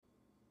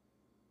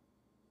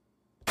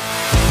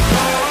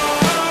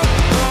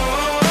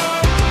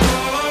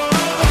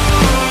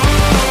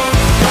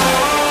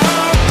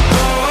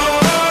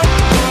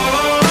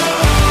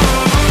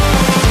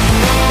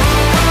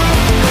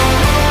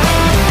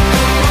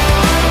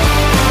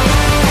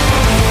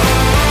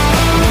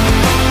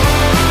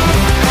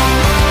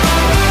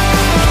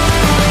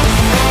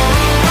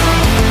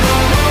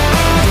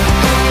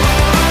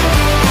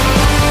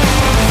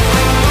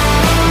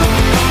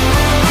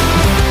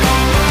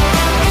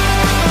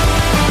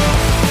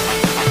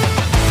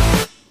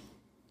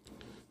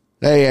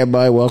Hey,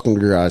 everybody, welcome to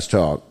Garage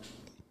Talk.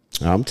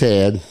 I'm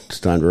Ted.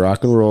 It's time to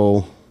rock and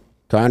roll.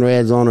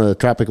 Conrad's on a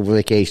tropical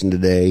vacation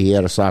today. He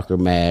had a soccer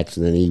match,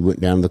 and then he went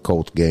down to the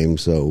Colts game,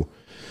 so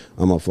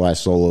I'm going to fly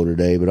solo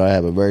today. But I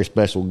have a very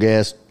special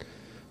guest,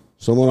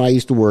 someone I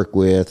used to work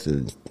with,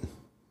 and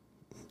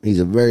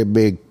he's a very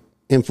big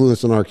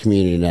influence in our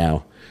community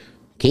now.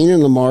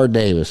 Keenan Lamar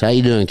Davis. How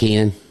you doing,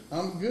 Keenan?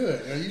 I'm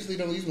good. I usually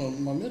don't use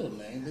my middle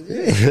name. But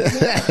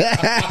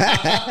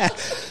yeah.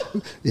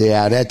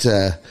 Yeah, that's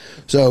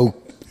so.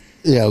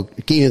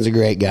 Keenan's a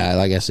great guy.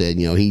 Like I said,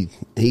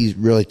 he's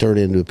really turned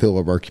into a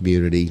pillar of our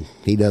community.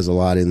 He does a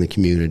lot in the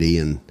community,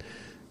 and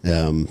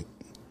tell me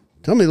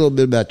a little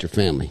bit about your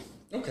family.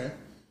 Okay,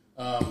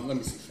 let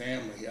me see.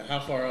 Family. How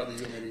far out do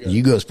you want me to go?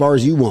 You go as far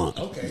as you want.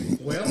 Okay.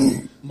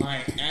 Well,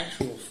 my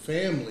actual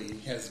family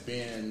has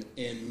been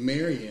in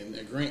Marion,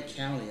 Grant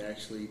County,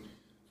 actually,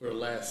 for the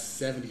last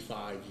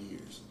 75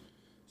 years.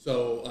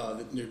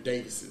 So they're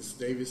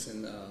Davis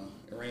and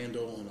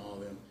Randall and all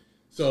of them.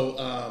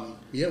 So,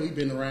 we've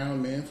been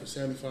around, man, for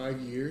 75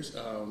 years.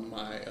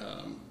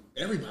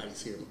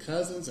 Everybody's here. My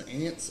cousins,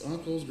 aunts,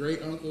 uncles,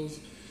 great aunts.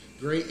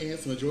 The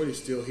majority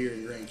is still here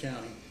in Grant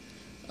County.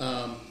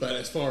 But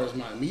as far as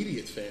my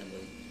immediate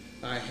family,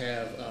 I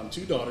have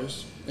 2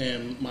 daughters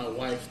and my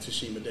wife,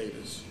 Tashima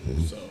Davis.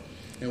 Mm-hmm. So,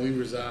 and we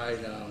reside,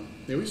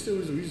 we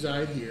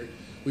reside here.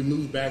 We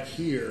moved back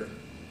here,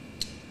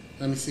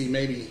 let me see,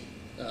 maybe,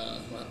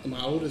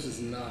 my oldest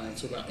is 9,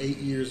 so about 8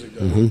 years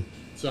ago. Mm-hmm.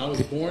 So I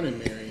was born in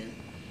Marion.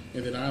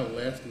 And then I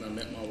left and I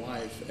met my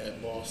wife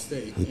at Ball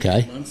State in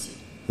Muncie.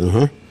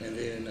 Uh-huh. And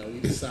then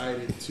we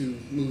decided to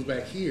move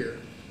back here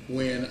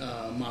when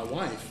my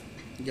wife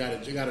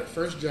got her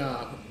first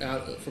job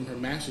out from her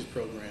master's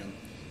program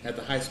at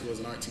the high school as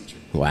an art teacher.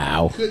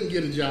 Wow. Couldn't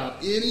get a job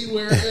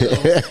anywhere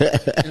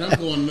else. And I'm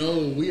going,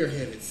 no, we are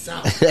headed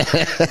south.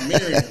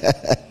 Marion.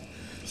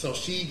 So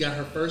she got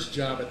her first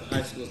job at the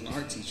high school as an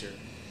art teacher.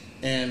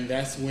 And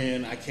that's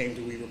when I came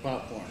to Weaver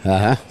Popcorn.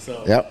 Uh-huh.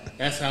 So yep.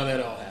 That's how that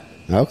all happened.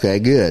 Okay,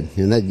 good.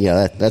 And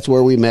that's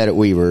where we met at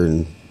Weaver.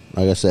 And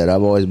like I said,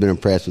 I've always been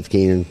impressed with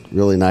Keenan.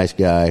 Really nice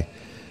guy,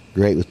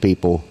 great with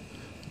people.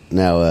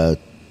 Now,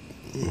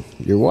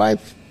 your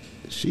wife,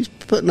 she's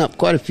putting up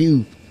quite a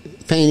few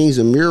paintings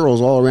and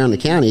murals all around the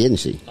county, isn't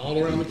she?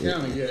 All around the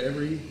county, yeah.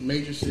 Every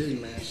major city,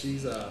 man.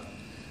 She's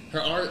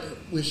her art.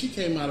 When she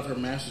came out of her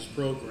master's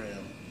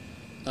program,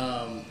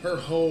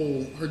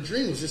 her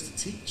dream was just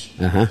to teach.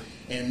 Uh-huh.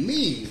 And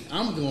me,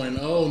 I'm going,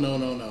 oh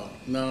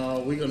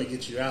no, we're gonna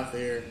get you out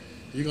there.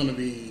 You're going to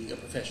be a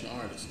professional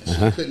artist. And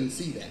she couldn't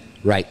see that.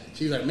 Right.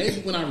 She was like,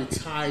 maybe when I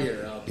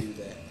retire, I'll do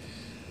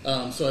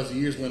that. So as the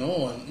years went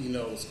on,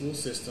 the school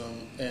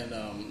system and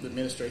the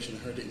administration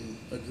and her didn't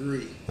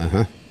agree.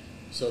 Uh-huh.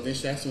 So then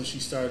that's when she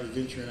started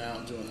venturing out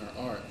and doing her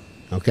art.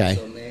 Okay.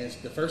 So, man,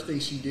 the first thing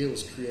she did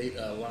was create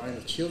a line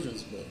of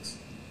children's books.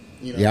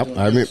 Yep,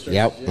 I remember.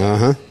 Yep,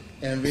 uh-huh.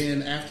 And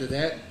then after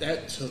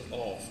that took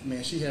off.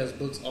 Man, she has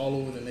books all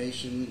over the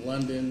nation,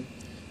 London,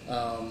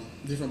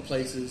 different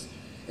places.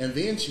 And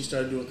then she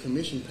started doing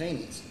commissioned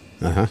paintings.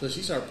 Uh-huh. So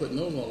she started putting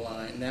those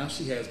online. Now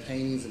she has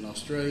paintings in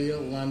Australia,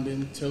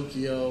 London,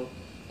 Tokyo,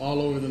 all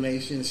over the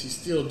nation. She's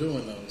still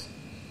doing those.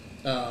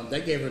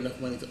 That gave her enough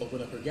money to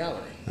open up her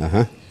gallery.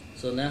 Uh-huh.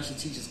 So now she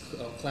teaches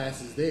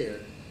classes there.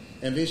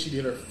 And then she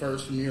did her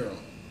first mural.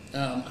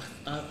 I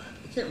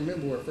can't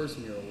remember where her first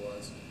mural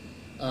was.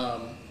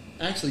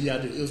 Actually, yeah, I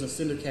do. It was in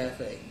Cinder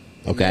Cafe.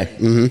 Okay.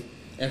 Mm-hmm.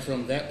 And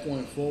from that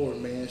point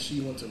forward, man,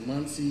 she went to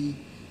Muncie,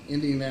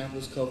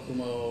 Indianapolis,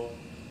 Kokomo,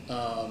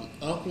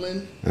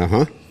 Upland,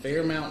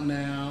 Fairmount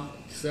now,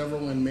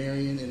 several in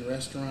Marion in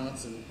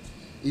restaurants, and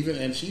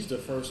she's the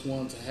first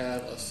one to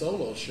have a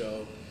solo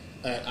show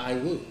at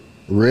IWU.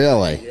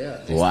 Really?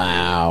 Yeah.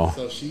 Wow.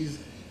 So she's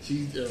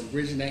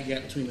bridging that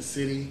gap between the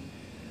city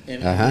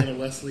and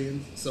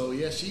Wesleyan. So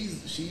yeah,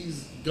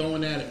 she's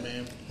going at it,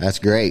 man. That's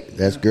great.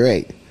 That's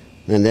great.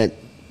 And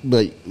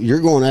but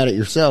you're going at it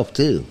yourself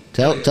too.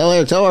 Tell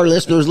our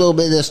listeners a little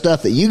bit of this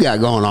stuff that you got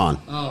going on.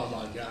 Oh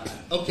my God.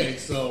 Okay,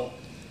 so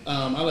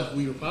I left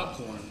Weaver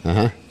Popcorn,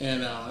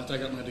 and after I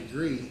got my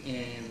degree,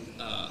 and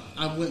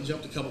I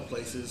jumped a couple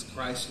places,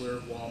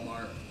 Chrysler,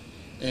 Walmart,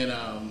 and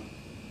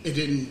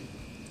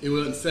it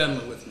wasn't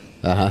settling with me.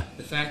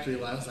 The factory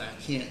life, I was like,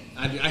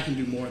 I can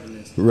do more than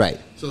this. Right.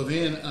 So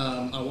then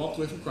I walked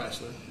away from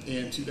Chrysler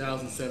in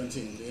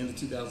 2017, the end of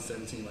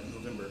 2017, like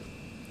November,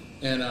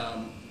 and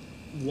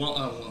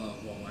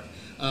Walmart,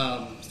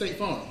 State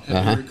Farm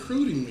had been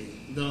recruiting me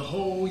the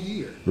whole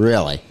year.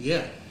 Really?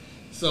 Yeah.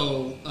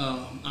 So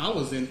I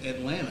was in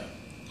Atlanta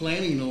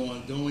planning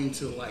on going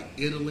to like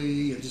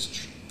Italy and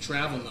just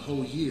traveling the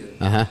whole year.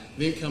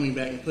 Then coming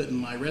back and putting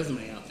my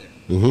resume out there.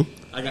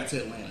 I got to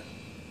Atlanta.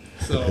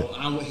 So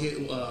I would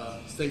hit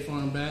State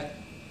Farm back,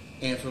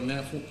 and from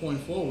that point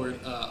forward,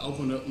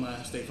 opened up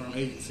my State Farm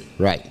agency.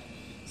 Right.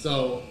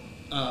 So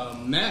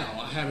now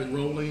I have it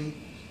rolling,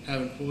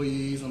 have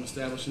employees, I'm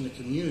establishing the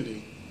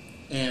community,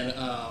 and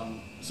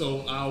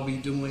so I'll be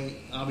doing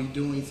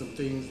some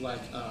things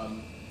like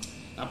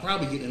I'll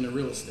probably get into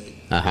real estate.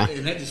 Uh-huh.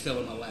 And that just fell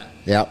in my lap.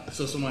 Yep.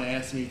 So somebody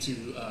asked me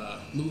to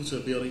move to a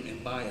building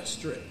and buy a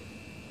strip.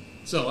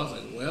 So I was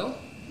like, well,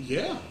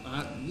 yeah,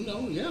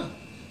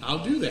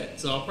 I'll do that.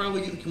 So I'll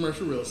probably get into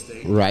commercial real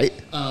estate. Right.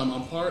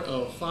 I'm part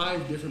of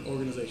 5 different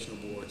organizational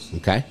boards.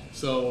 Okay.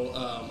 So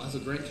I was a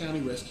Grant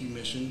County Rescue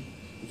Mission,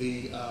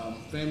 the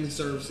Family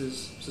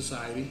Services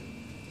Society.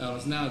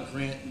 It's now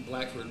Grant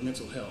Blackford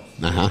Mental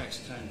Health. Uh-huh. They're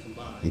actually kind of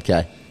combined.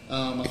 Okay.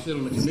 I sit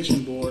on the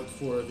commission board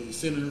for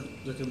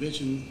the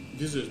Convention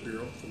Visitors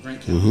Bureau for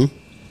Grant County.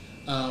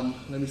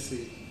 Mm-hmm. Let me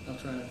see. I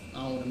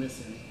don't want to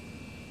miss any.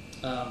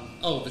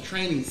 The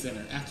training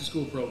center, after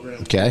school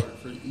program Okay.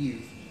 for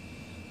youth.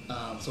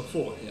 So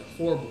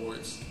 4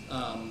 boards.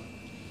 And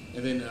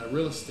then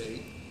real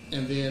estate.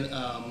 And then,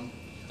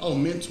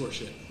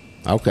 mentorship.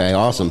 Okay,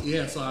 awesome.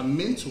 Yeah, so I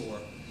mentor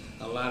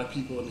a lot of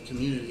people in the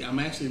community. I'm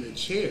actually the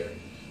chair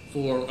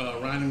for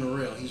Ronnie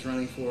Morrell. He's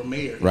running for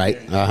mayor. Right.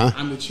 Here. Uh-huh.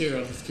 I'm the chair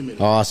of his committee.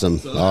 Awesome.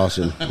 So-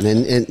 Awesome.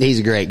 And he's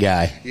a great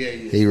guy. Yeah,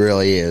 he is. He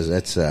really is.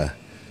 That's I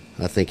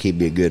think he'd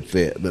be a good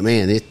fit. But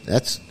man,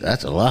 that's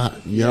a lot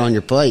you got on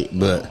your plate.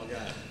 But Oh, my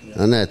God.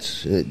 Yeah. and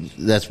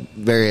that's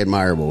very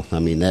admirable. I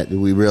mean, that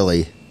we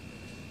really,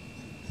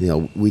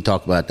 we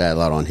talk about that a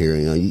lot on here.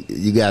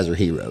 You guys are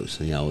heroes.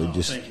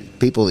 Just thank you.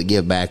 people that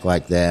give back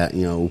like that.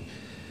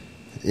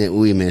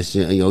 We miss.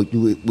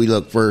 We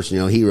look first.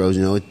 Heroes.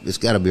 It's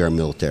got to be our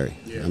military.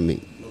 Yeah, I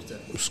mean, most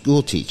definitely.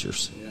 school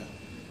teachers.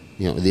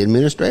 Yeah. The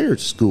administrators at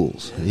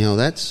schools.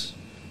 That's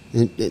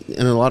and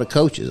a lot of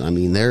coaches. I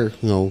mean, they're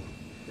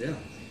Yeah.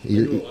 They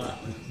You're- do a lot,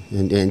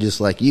 man. and just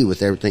like you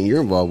with everything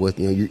you're involved with,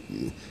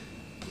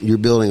 you're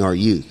building our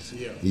youth.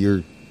 Yeah.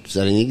 You're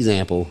setting an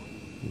example,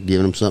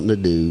 giving them something to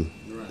do,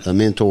 Right. a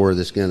mentor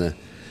that's gonna,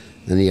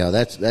 and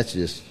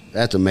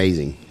that's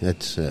amazing.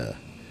 That's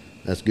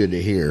good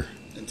to hear.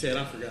 And Ted,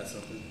 I forgot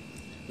something.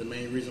 The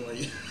main reason why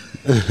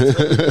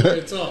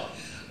you talk.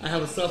 I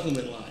have a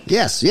supplement line.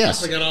 Yes,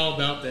 yes, I forgot all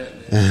about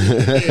that,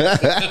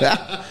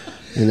 man.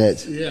 and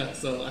that's Yeah,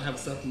 so I have a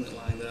supplement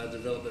line that I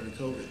developed during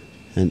COVID.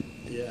 and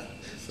Yeah.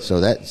 so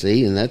that's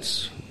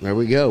there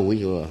we go.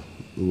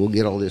 We'll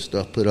get all this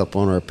stuff put up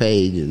on our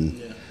page and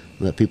Yeah.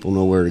 let people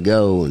know where to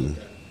go, and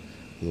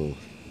Okay.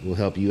 we'll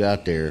help you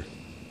out there.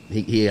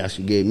 He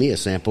actually gave me a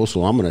sample,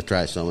 so I'm going to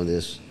try some of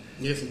this.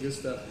 Yeah, some good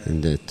stuff,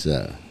 man.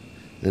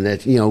 And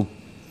that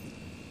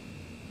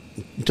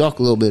talk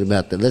a little bit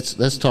about that.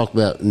 Let's talk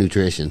about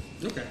nutrition.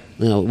 Okay.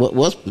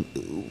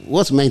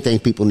 What's the main thing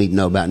people need to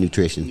know about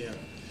nutrition? Yeah.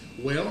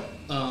 Well,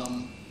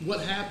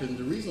 what happened,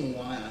 the reason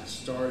why I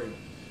started,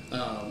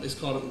 it's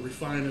called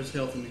Refiners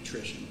Health and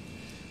Nutrition.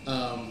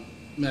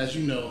 As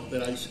you know,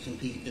 that I used to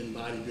compete in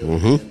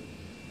bodybuilding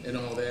and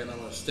all that, and I'm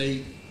a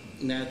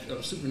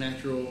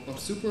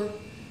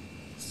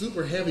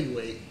super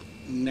heavyweight,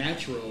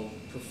 natural,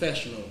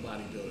 professional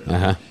bodybuilder.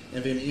 Uh-huh.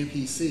 And then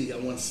NPC, I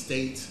won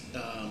state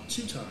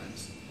 2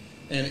 times.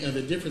 And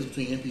the difference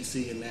between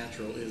NPC and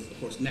natural is, of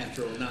course,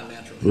 natural and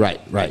non-natural. Right.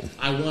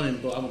 I won in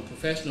both. I won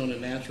professional in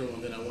the natural,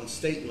 and then I won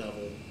state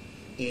level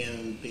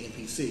in the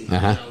NPC.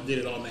 Uh-huh. And I did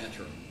it all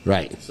natural.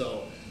 Right.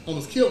 So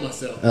almost killed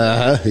myself.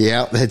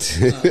 Yeah. That's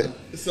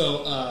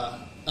So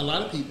a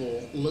lot of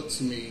people look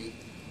to me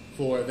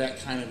for that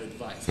kind of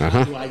advice. Uh-huh.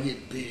 How do I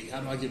get big?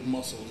 How do I get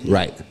muscles? You know?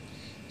 right.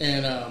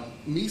 And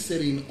me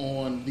sitting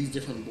on these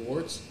different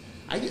boards,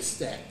 I get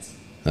stats.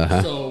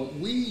 Uh-huh. So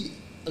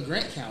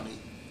Grant County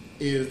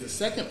is the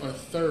 2nd or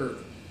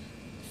 3rd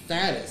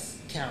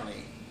fattest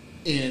county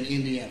in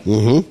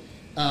Indiana,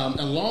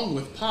 along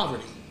with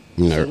poverty.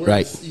 Yeah, So we're,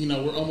 right.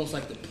 we're almost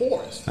like the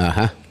poorest.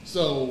 Uh-huh.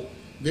 So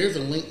there's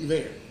a link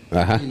there.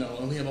 Uh-huh.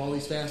 And we have all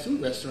these fast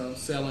food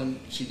restaurants selling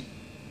cheap,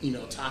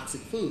 toxic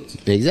foods.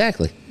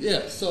 Exactly.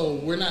 Yeah, so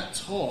we're not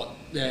taught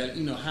that,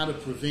 how to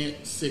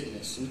prevent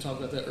sickness. We talked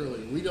about that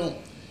earlier. We don't,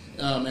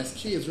 as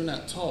kids, we're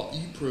not taught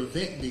you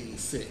prevent being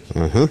sick.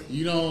 Uh-huh.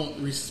 You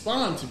don't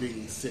respond to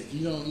being sick.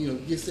 You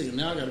don't, get sick and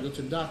now I got to go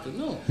to the doctor.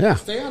 No, Yeah.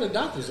 Stay out of the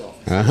doctor's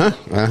office. Uh-huh.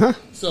 Uh-huh.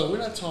 So we're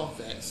not taught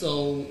that.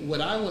 So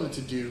what I wanted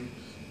to do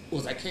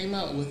was I came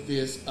out with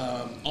this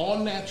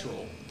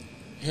all-natural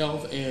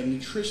health and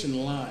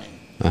nutrition line.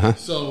 Uh-huh.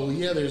 So,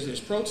 there's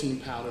protein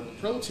powder, but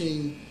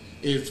protein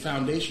is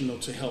foundational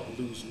to help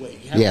lose weight.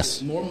 Yes.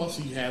 The more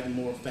muscle you have, the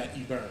more fat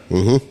you burn.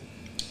 Mm-hmm.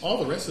 All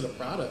the rest of the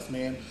products,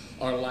 man,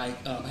 are like,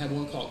 I have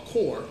one called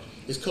Core.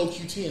 It's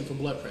CoQ10 for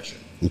blood pressure.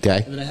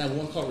 Okay. And then I have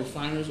one called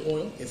Refiner's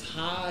Oil. It's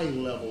high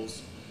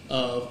levels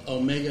of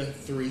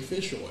omega-3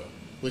 fish oil,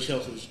 which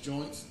helps with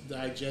joints,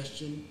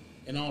 digestion,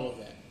 and all of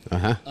that.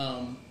 Uh-huh.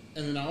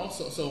 And then I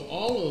also, so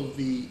all of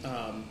the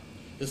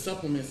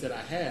supplements that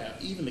I have,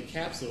 even the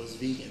capsule is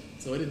vegan,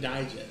 so it'll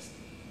digest,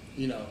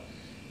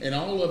 and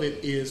all of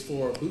it is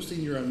for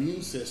boosting your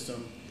immune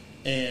system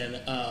and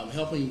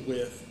helping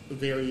with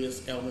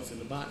various ailments in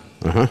the body.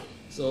 Uh-huh.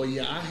 So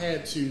I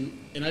had to,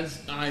 and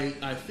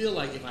I feel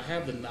like if I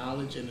have the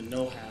knowledge and the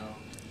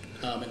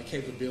know-how and the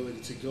capability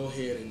to go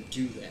ahead and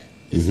do that,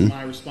 it's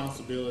my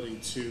responsibility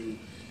to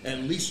at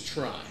least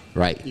try.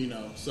 Right.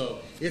 So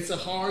it's a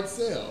hard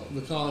sell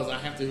because I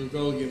have to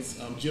go against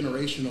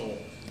generational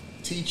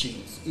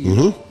teachings. You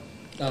know?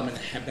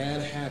 and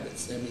bad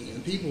habits. I mean,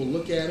 and people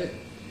look at it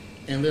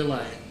and they're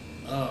like,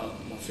 "Oh,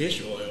 my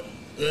fish oil."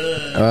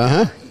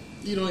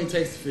 You don't even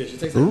taste the fish; it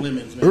tastes like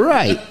lemons, man.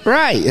 Right.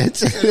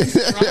 It's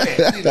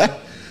right, you know?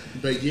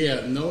 But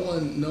yeah, no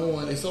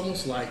one. It's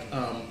almost like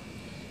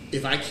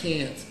if I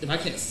can't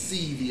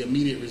see the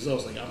immediate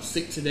results, like I'm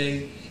sick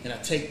today and I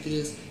take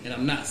this and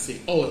I'm not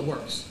sick. Oh, it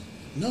works.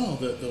 No,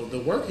 the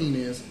working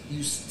is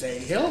you stay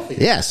healthy.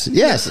 Yes.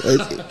 It's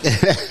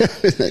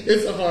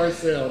a hard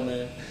sell,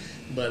 man.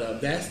 But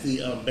that's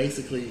the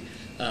basically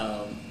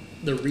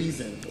the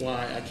reason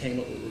why I came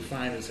up with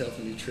Refiners Health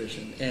and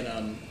Nutrition.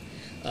 And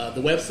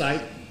the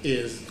website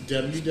is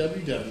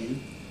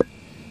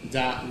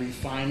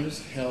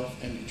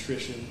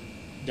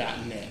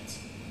www.refinershealthandnutrition.net.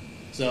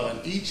 So,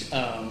 and each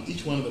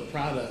one of the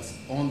products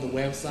on the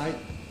website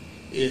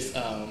is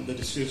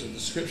there's a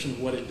description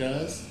of what it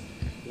does,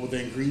 with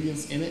the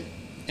ingredients in it,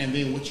 and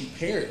then what you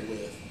pair it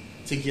with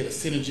to get a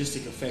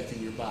synergistic effect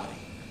in your body.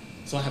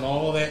 So I have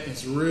all that.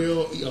 It's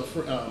real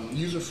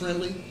user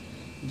friendly.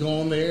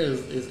 Go on there.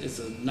 It's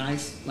a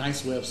nice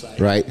website.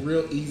 Right.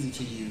 Real easy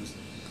to use.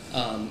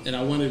 And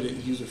I wanted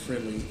it user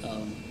friendly,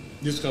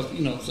 just because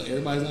so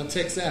everybody's not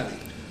tech savvy.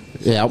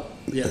 Yeah.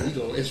 Yeah, you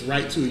go. It's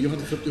right to it. You don't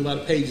have to flip through a lot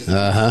of pages.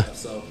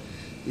 So,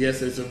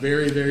 yes, it's a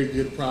very, very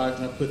good product.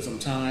 And I put some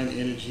time,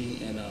 energy,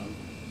 and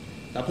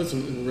I put a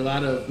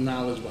lot of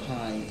knowledge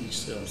behind each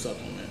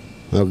supplement.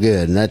 Well,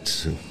 good, and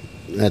that's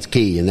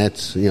key, and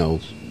that's too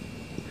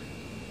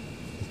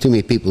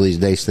many people these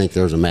days think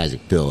there's a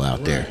magic pill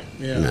out there.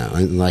 Yeah. No,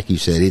 and like you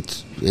said,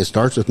 it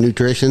starts with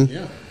nutrition.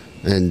 Yeah.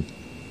 And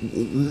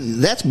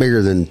that's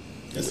bigger than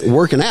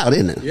working out,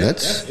 isn't it? Yeah,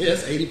 that's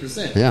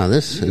 80%. Yeah,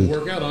 you can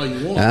work out all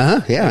you want.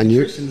 Yeah, and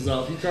nutrition is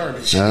off your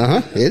garbage.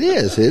 It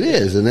is,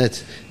 and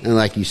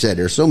like you said,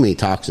 there's so many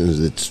toxins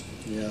that's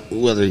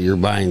whether you're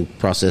buying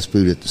processed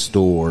food at the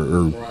store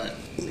or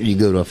you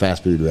go to a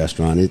fast food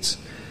restaurant, it's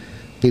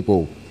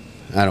people.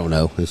 I don't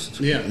know.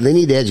 They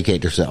need to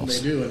educate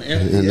themselves. They do, and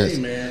FDA,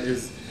 man,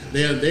 is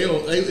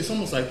it's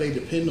almost like they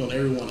depend on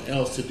everyone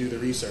else to do the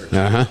research,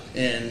 and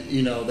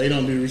they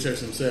don't do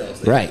research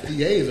themselves. Right.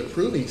 FDA is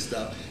approving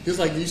stuff, just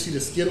like you see the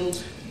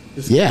Skittles.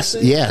 Yes.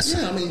 Yeah,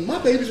 I mean, my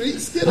babies are eating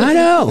Skittles. I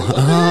know.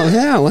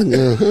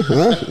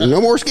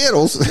 No more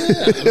Skittles.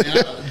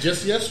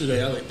 Just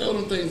yesterday, I was like, throw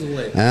them things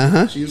away.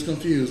 She was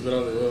confused, but I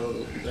was like, well,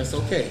 that's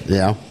okay.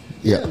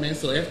 Yeah, man.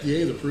 So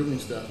FDA is approving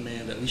stuff,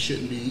 man, that we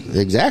shouldn't be eating.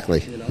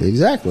 Exactly.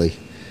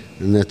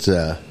 And that's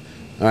all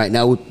right.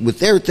 Now,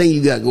 with everything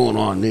you got going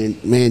on,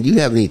 man, do you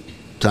have any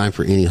time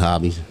for any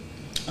hobbies?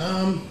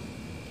 Man,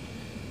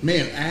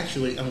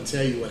 actually, I'm gonna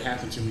tell you what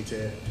happened to me,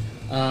 Ted.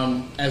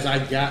 As I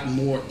got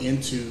more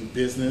into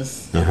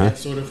business and that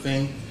sort of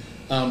thing,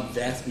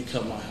 that's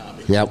become my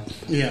hobby. Yep.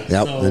 Yeah.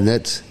 So, and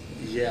that's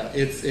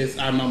it's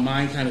my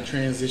mind kind of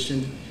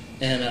transitioned,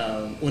 and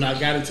when I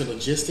got into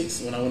logistics,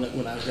 when I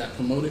got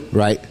promoted,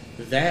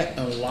 that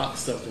unlocked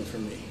something for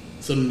me.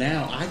 So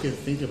now I can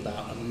think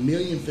about a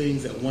million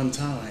things at one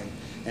time,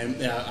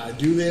 and I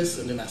do this,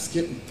 and then I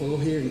skip and go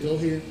here and go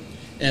here,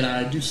 and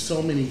I do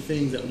so many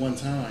things at one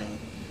time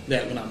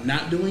that when I'm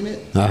not doing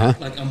it,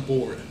 like I'm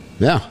bored.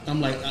 Yeah.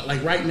 I'm like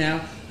right now,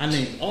 I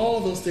named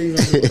all those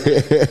things I'm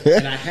doing,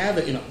 and I have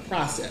it in a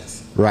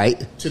process.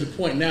 Right. To the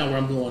point now where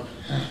I'm going,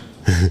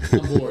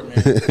 I'm bored,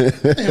 man.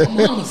 And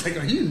my mom was like,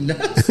 "Are you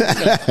nuts?"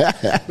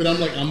 But I'm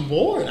like, I'm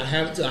bored. I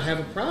have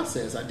a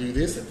process. I do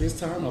this at this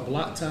time. I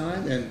block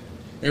time, and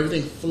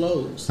everything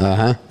flows.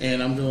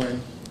 And I'm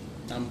going,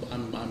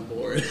 I'm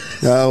bored.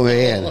 Oh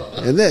man,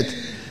 and that.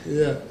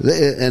 Yeah,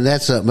 and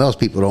that's something else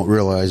people don't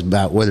realize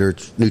about whether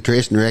it's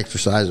nutrition or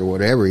exercise or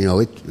whatever.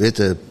 It's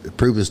a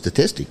proven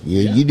statistic.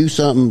 You do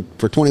something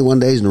for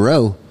 21 days in a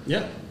row.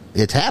 Yeah,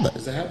 it's habit.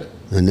 It's a habit,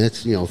 and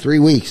that's 3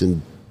 weeks,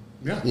 and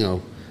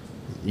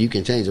you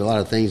can change a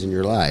lot of things in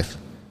your life.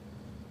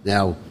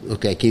 Now,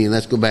 okay, Kenny,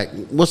 let's go back.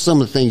 What's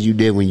some of the things you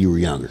did when you were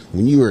younger?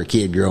 When you were a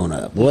kid growing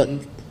up,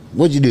 what'd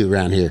you do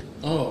around here?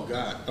 Oh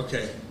God,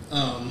 okay.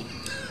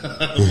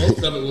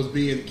 Most of it was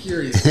being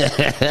curious.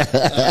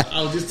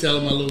 I was just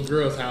telling my little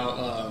girls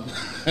how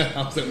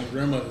I was at my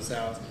grandmother's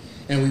house,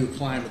 and we would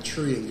climb a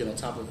tree and get on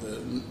top of the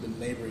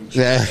neighboring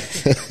tree.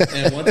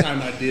 And one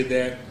time I did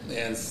that,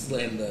 and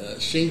the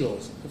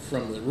shingles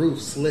from the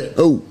roof slipped.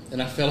 Oh! And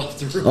I fell off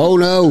the roof. Oh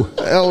no!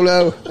 Oh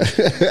no!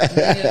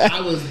 Man, I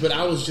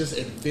was just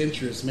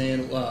adventurous,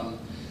 man.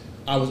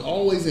 I was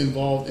always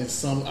involved in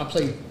I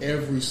played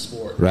every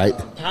sport. Right.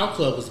 Pow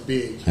Club was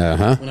big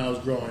when I was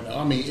growing up.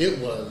 I mean, it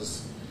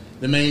was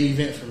the main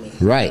event for me.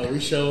 Right.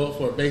 We show up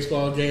for a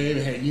baseball game.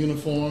 It had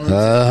uniforms.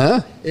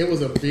 It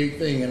was a big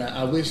thing, and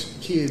I wish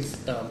kids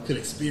could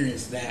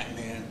experience that,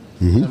 man.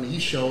 I mean, you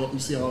show up, you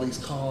see all these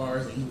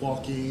cars, and you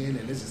walk in,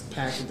 and this is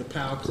packed with the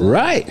Pow Club.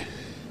 Right.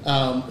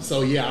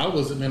 So, yeah, I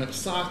was in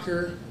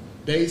soccer,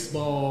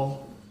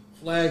 baseball,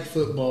 flag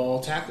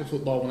football, tackle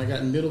football when I got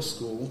in middle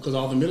school, because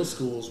all the middle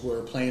schools were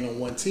playing on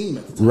one team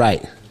at the time.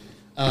 Right.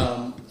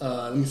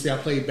 Let me see, I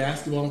played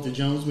basketball at the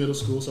Jones Middle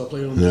School, so I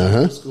played on the Jones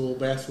Middle School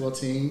basketball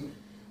team.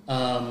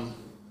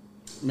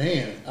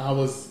 Man, I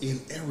was in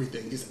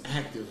everything, just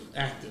active.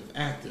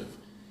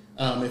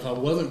 If I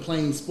wasn't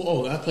playing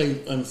sport, I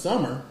played in the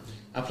summer.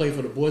 I played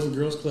for the Boys and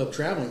Girls Club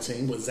traveling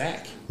team with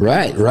Zach.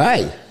 Right.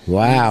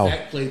 Wow.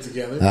 Zach played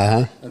together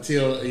Uh-huh.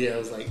 until, it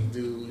was like,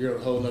 dude, you're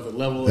on a whole nother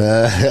level.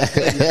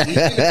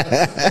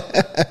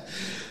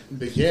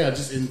 But yeah,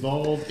 just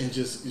involved and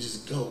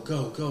just go.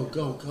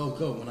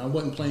 When I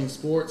wasn't playing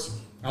sports,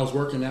 I was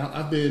working out.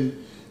 I've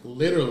been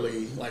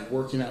literally like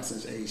working out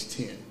since age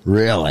 10.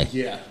 Really?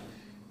 Yeah.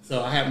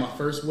 So I had my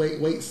first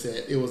weight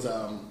set. It was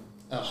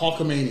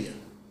Hulkamania.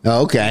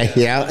 Oh, okay.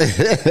 Yeah.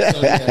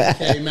 So yeah,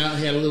 he came out.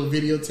 He had a little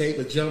videotape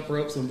of jump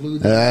ropes and blue.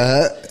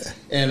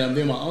 And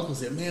then my uncle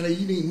said, "Man,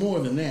 you need more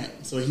than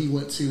that." So he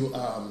went to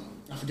I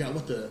forgot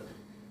what the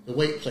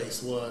weight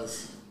place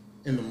was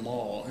in the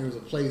mall. There was a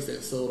place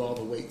that sold all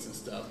the weights and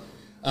stuff.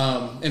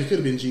 And it could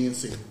have been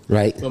GNC.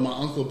 Right. But my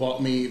uncle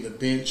bought me the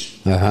bench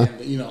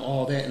and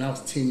all that, and I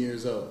was 10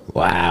 years old.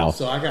 Wow.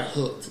 So I got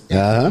hooked. And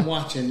I'm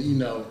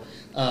watching,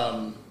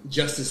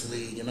 Justice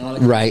League and all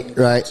that right.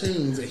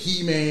 cartoons and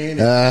He-Man.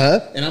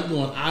 And I'm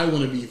going, I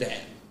want to be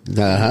that.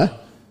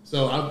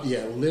 So I've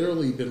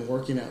literally been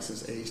working out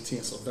since age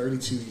 10, so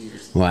 32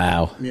 years.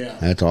 Wow. Yeah.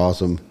 That's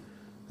awesome.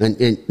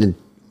 And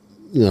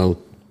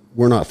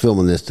we're not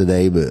filming this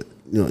today, but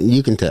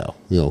you can tell.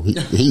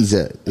 He's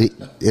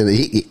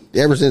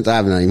ever since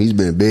I've known him, he's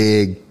been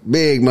a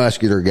big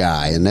muscular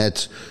guy, and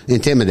that's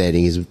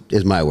intimidating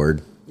is my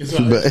word. That's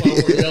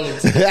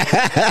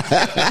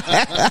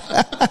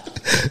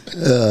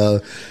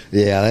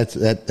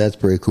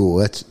pretty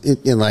cool.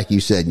 And like you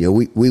said,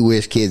 we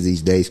wish kids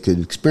these days could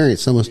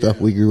experience some of the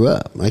stuff we grew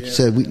up. Like you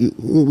said,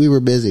 we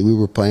were busy. We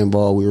were playing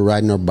ball. We were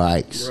riding our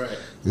bikes, right.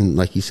 And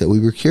like you said, we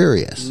were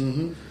curious.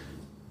 Mm-hmm.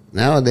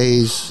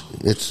 Nowadays,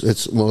 it's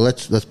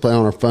let's play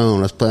on our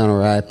phone. Let's play on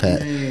our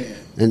iPad,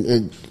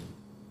 and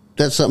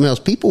that's something else.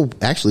 People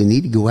actually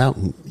need to go out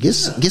and get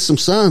some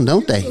sun,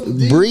 don't they?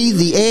 Breathe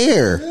the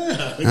air.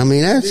 Yeah. I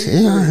mean,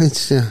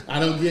 it's. I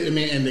don't get it,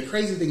 man. And the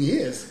crazy thing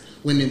is,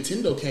 when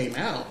Nintendo came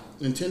out,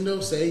 Nintendo,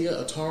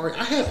 Sega, Atari,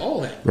 I had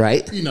all that,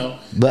 right?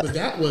 But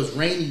that was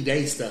rainy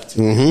day stuff to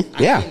me. Mm-hmm, I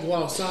can't go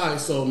outside,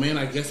 so man,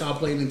 I guess I'll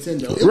play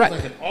Nintendo. It was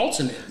like an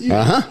alternate.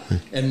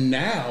 And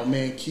now,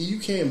 man, you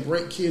can't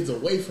break kids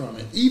away from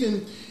it.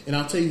 And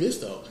I'll tell you this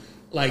though.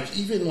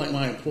 Even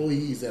my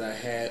employees that I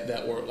had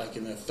that were like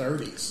in their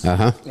 30s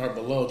or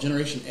below,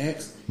 Generation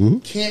X,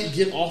 can't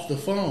get off the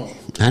phone.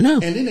 I know.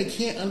 And then they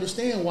can't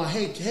understand why,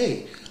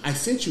 hey, I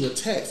sent you a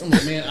text. I'm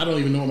like, man, I don't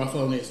even know where my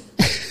phone is.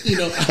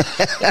 Even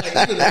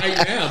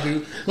right now,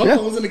 dude, my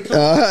phone's in the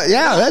car.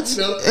 That's.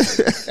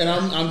 And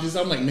I'm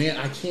like, man,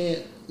 I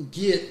can't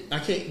get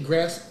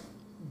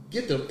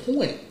the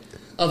point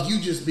of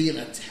you just being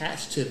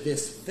attached to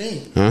this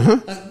thing.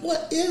 Like,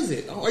 what is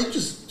it? Are you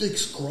just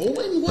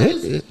scrolling? What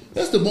is it?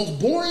 That's the most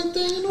boring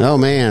thing in the world. Oh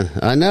man,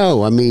 I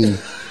know. I mean,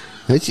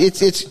 it's. I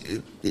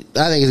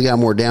think it's got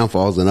more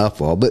downfalls than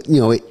upfall, but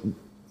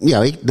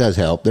it does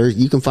help.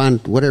 You can find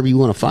whatever you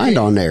want to find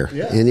on there,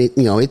 and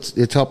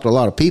it's helped a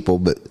lot of people.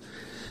 But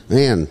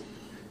man,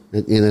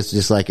 it's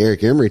just like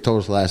Eric Emery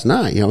told us last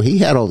night. He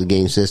had all the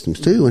game systems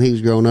too when he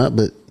was growing up,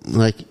 but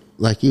like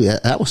you,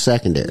 that was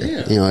secondary.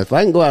 Yeah. If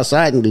I can go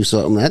outside and do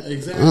something,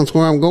 that's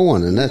where I'm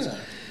going, and that's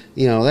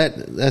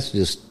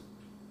just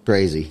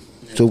crazy.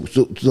 Yeah.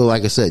 So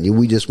like I said,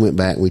 we just went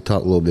back and we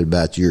talked a little bit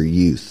about your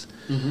youth.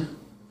 Mm-hmm.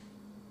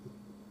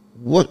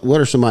 What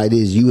are some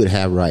ideas you would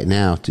have right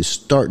now to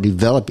start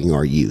developing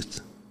our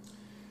youth?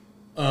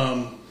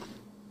 I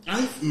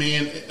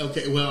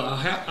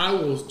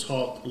will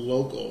talk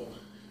local.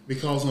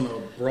 Because on a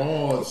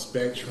broad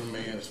spectrum,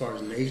 man, as far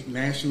as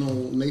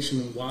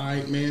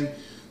nationwide, man,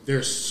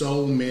 there's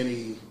so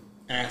many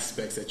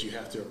aspects that you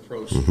have to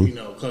approach,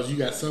 because you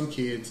got some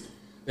kids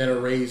that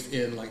are raised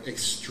in like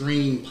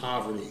extreme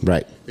poverty,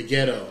 right? The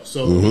ghetto.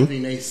 So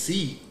anything they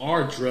see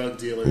are drug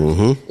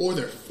dealers, or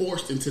they're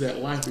forced into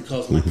that life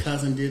because my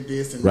cousin did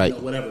this and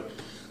whatever.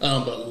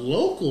 But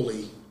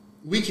locally,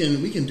 we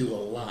can do a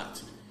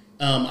lot.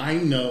 I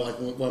know, like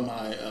when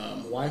my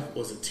wife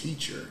was a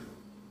teacher,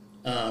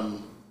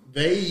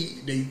 they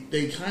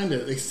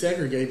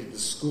segregated the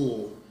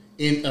school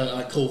in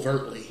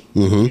covertly,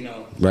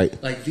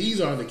 right? Like these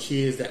are the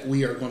kids that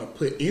we are going to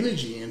put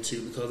energy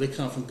into because they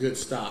come from good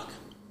stock.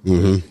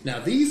 Now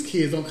these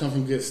kids don't come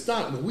from good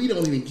stock, but we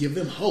don't even give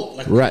them hope.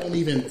 Like we don't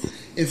even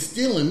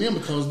instill in them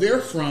because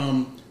they're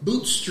from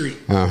Boot Street,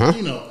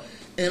 And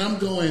I'm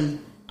going.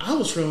 I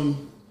was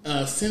from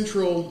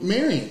Central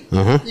Marion,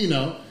 and in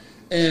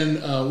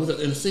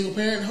a single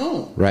parent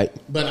home, right?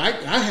 But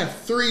I have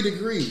 3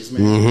 degrees,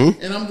 man,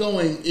 and I'm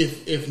going.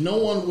 If no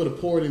one would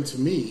have poured into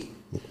me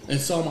and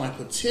saw my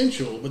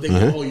potential, but they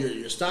go, "Oh,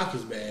 your stock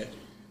is bad,"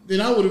 then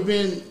I would have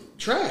been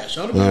trash.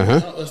 I would have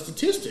been a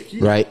statistic,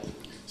 right?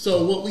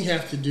 So what we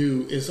have to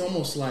do is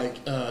almost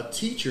like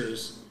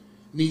teachers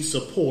need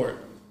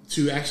support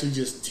to actually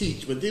just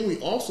teach, but then we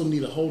also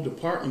need a whole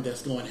department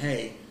that's going,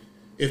 hey,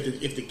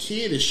 if the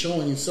kid is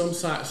showing some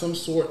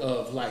sort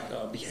of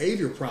like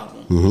behavior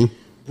problem,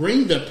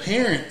 bring the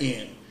parent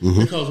in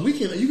because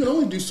you can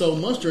only do so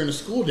much during the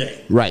school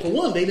day. Right. For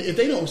one, if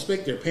they don't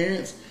respect their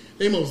parents,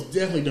 they most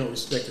definitely don't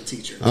respect the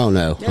teacher. Oh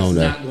no, That's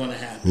not going to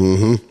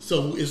happen.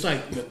 So it's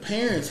like the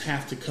parents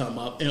have to come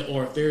up,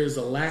 or if there is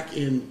a lack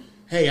in,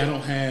 hey, I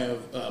don't have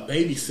a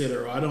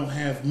babysitter, or I don't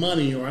have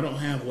money, or I don't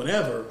have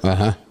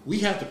whatever, we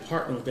have to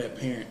partner with that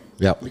parent.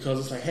 Yep. Because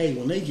it's like, hey,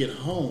 when they get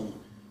home,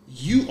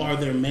 you are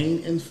their main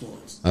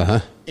influence.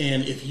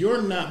 And if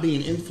you're not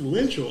being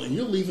influential and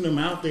you're leaving them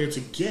out there to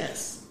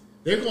guess,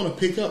 they're going to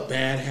pick up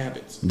bad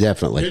habits.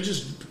 Definitely.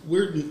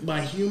 We're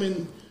by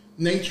human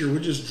nature, we're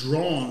just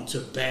drawn to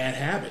bad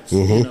habits,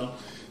 you know.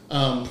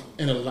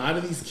 And a lot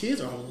of these kids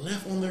are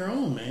left on their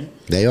own, man.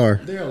 They are.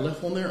 They are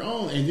left on their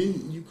own. And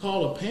then you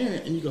call a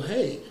parent and you go,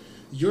 hey,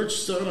 your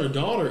son or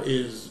daughter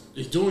is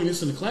doing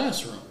this in the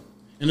classroom.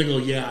 And they go,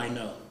 yeah, I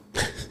know.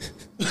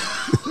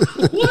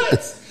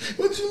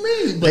 What you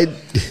mean? But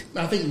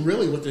I think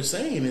really what they're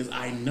saying is,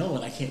 I know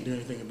and I can't do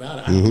anything about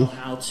it. I don't know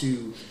how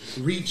to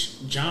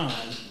reach John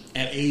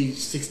at age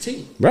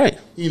 16. Right.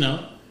 You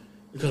know?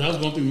 Because I was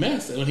going through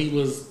mess when he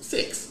was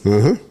 6.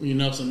 You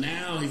know, so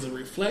now he's a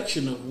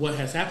reflection of what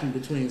has happened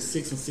between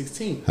 6 and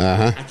 16.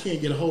 I can't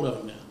get a hold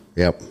of him now.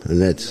 Yep.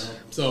 And that's... You know?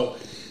 So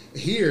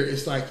here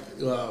it's like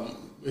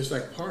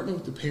partner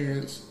with the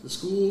parents, the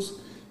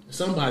schools.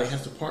 Somebody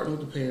has to partner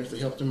with the parents to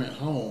help them at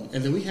home.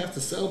 And then we have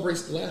to celebrate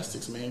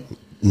scholastics, man.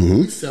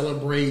 We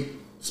celebrate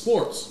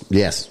sports.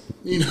 Yes.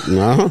 You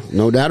know?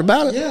 No doubt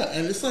about it. Yeah,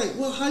 and it's like,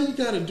 well, how you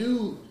got to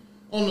do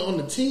on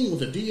the team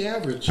with a D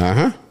average?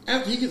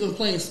 After he gets done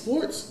playing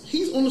sports,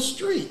 he's on the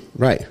street.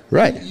 Right.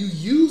 You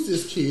use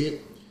this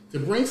kid to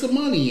bring some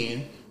money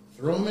in,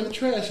 throw him in the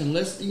trash, and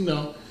let's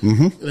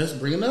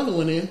bring another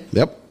one in.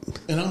 Yep.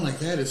 And I'm like,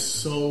 that is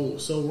so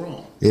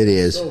wrong. It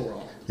is. So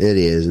wrong. It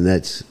is, and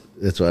that's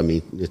what I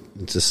mean.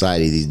 In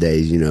society these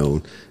days, you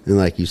know, and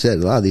like you said,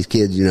 a lot of these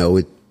kids, you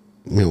know,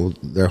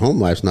 their home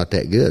life's not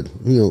that good.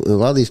 You know, a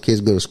lot of these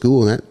kids go to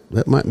school, and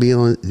that might be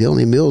the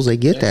only meals they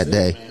get that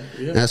day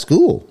at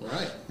school.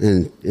 Right.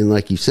 And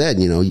like you said,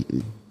 you know,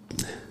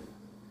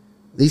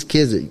 these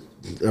kids that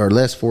are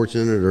less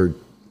fortunate, or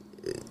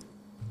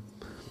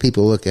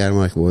people look at them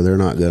like, well, they're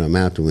not going to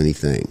amount to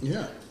anything.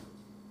 Yeah.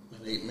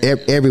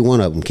 Every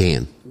one of them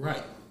can.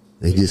 Right.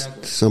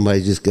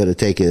 Somebody's just got to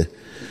take a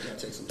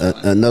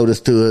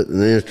notice to it,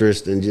 an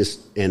interest,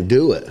 and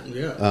do it.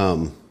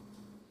 Yeah.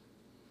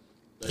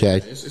 Okay.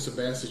 It's a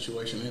bad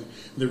situation, and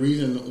the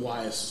reason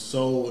why it's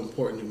so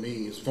important to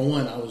me is, for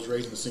one, I was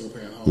raised in a single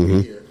parent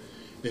home here.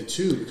 Then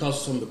two, because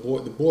of some of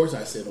the boards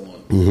I sit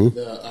on,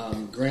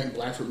 the Grant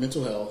Blackford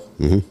Mental Health,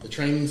 the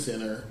training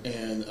center,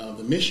 and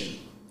the mission.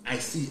 I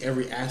see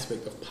every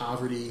aspect of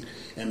poverty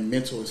and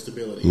mental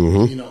instability.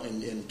 You know,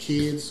 in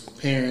kids,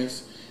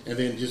 parents, and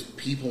then just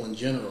people in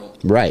general.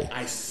 Right.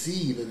 I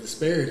see the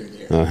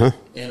disparity there,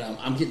 and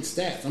I'm getting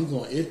stats. I'm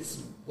going,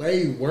 it's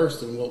way worse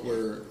than what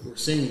we're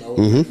seeing or what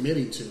we're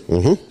admitting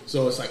to.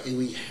 So it's like,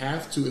 we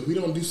have to. If we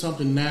don't do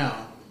something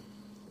now,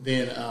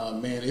 then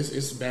man,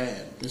 it's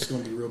bad. It's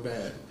going to be real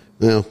bad.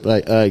 Well,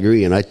 I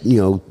agree, and I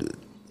think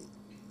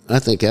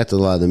that's a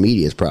lot of the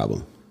media's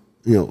problem.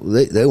 You know,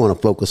 they want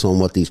to focus on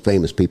what these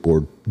famous people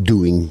are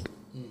doing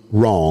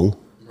wrong.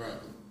 Right.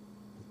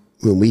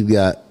 When we've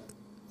got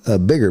a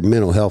bigger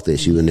mental health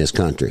issue in this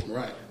country.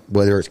 Right.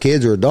 Whether it's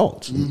kids or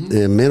adults.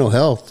 And mental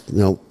health, you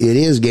know, it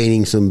is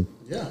gaining some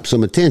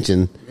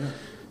attention. Yeah.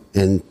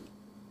 And,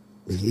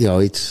 you know,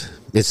 it's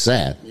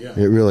sad. Yeah.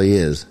 It really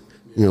is. Yeah.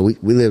 You know,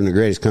 we live in the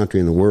greatest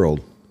country in the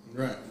world.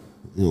 Right.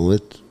 You know,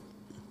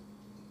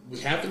 we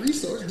have the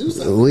resource to do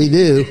something. We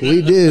do.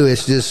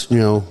 It's just, you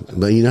know,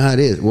 but you know how it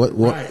is.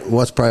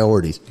 What's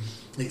priorities?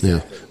 Exactly. You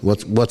know,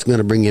 what's going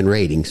to bring in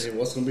ratings? Hey,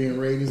 what's going to be in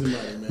ratings and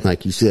money, man?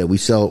 Like you said, we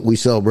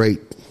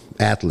celebrate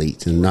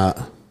athletes and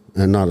not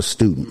a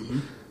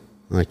student.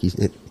 Like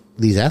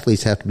these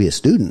athletes have to be a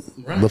student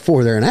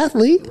before they're an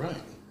athlete. Right.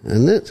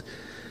 And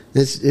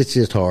it's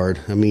just hard.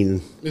 I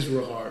mean, it's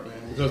real hard,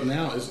 man, because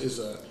now it's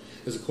a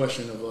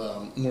question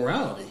of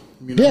morality.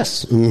 You know?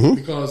 Yes.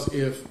 Because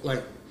if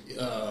like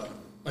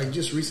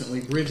just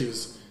recently,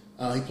 Bridges,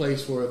 he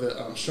plays for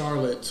the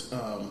Charlotte,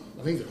 I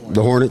think the Hornets.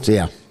 The Hornets,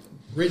 yeah.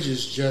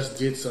 Bridges just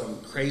did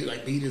some crazy,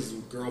 like beat his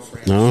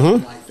girlfriend or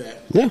something like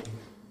that. Yeah.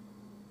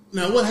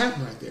 Now, what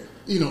happened right there?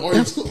 You know, or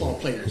these football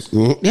players.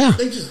 Yeah.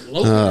 They just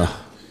low down.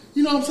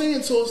 You know what I'm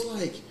saying? So it's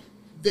like,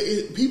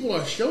 people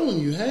are showing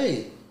you,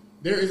 hey,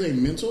 there is a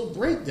mental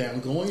breakdown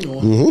going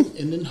on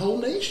in the whole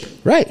nation.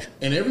 Right.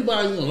 And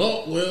everybody's going,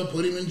 oh, well,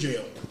 put him in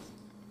jail.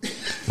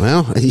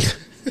 Well,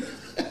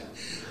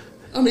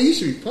 I mean, he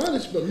should be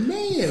punished, but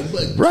man,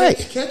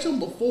 catch them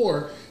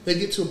before they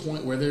get to a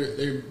point where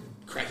they're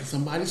cracking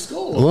somebody's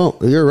skull. Well,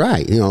 you're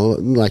right. You know,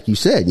 like you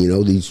said, you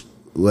know, these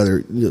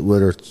whether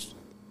it's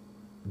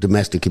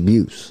domestic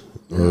abuse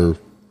or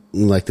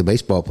like the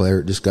baseball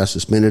player just got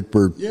suspended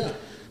for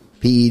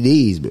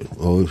PEDs, but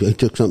he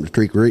took something to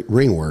treat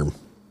ringworm.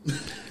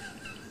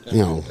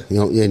 you know,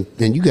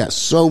 and you got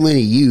so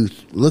many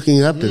youth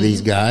looking up to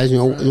these guys. You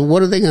know,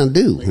 what are they going to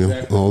do? Exactly. You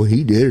know, oh,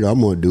 he did it,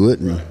 I'm going to do it.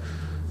 And,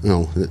 you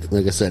know,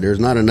 like I said, there's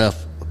not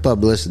enough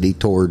publicity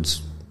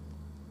towards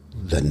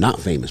the not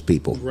famous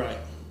people, right?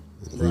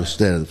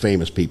 Instead of the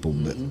famous people.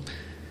 But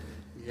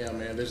Yeah,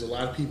 man. There's a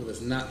lot of people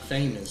that's not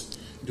famous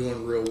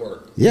doing real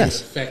work. Yes.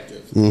 Being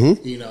effective.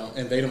 Mm-hmm. You know,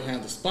 and they don't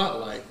have the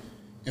spotlight,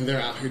 and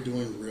they're out here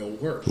doing real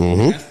work.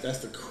 Mm-hmm. That's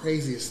the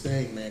craziest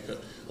thing, man. 'Cause,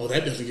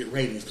 that doesn't get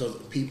ratings because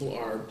people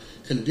are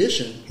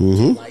conditioned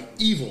Mm-hmm. to like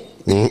evil.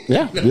 Mm-hmm.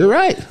 Yeah, You know, you're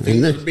right.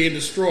 Things are being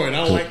destroyed.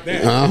 I don't like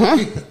that. Uh-huh.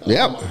 Oh,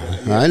 Yep. my God,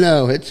 yeah. I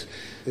know. It's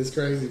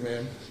Crazy,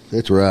 man.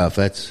 rough.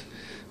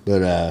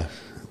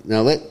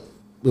 Now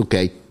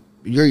okay,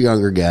 you're a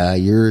younger guy,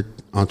 you're an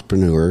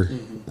entrepreneur.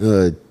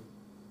 Mm-hmm.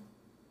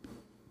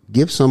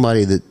 Give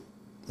somebody that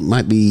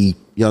might be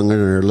younger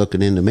and are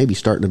looking into maybe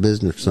starting a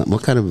business or something,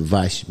 what kind of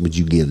advice would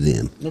you give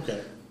them?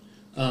 Okay.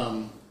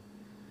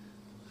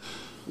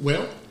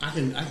 Well, I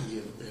can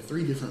give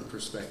 3 different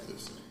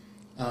perspectives.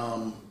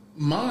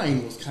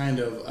 Mine was kind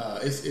of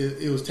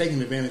it was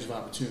taking advantage of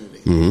opportunity.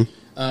 Mm-hmm.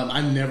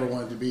 I never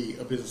wanted to be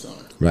a business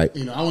owner. Right.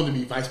 You know, I wanted to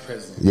be vice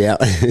president. Yeah.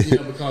 You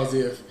know, because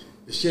if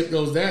the ship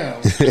goes down,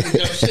 I can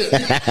jump ship.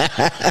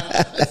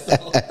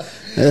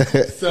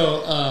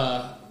 So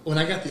when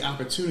I got the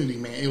opportunity,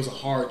 man, it was a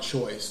hard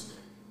choice,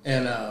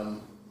 and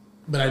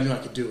but I knew I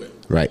could do it.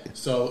 Right.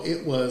 So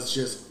it was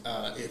just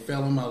it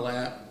fell in my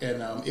lap,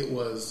 and it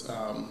was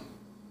a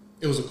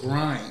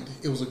grind.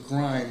 It was a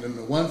grind, and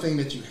the one thing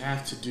that you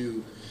have to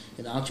do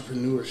in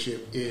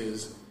entrepreneurship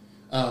is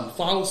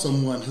follow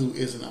someone who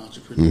is an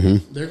entrepreneur.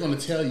 Mm-hmm. They're going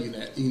to tell you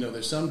that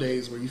there's some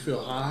days where you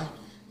feel high,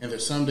 and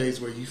there's some days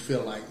where you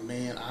feel like,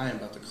 man, I am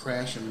about to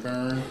crash and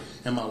burn,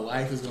 and my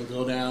life is going to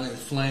go down in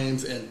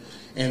flames, and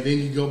then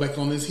you go back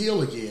on this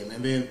hill again,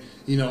 and then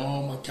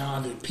oh my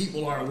God, the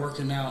people aren't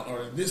working out,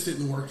 or this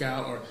didn't work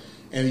out,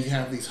 and you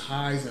have these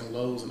highs and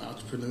lows in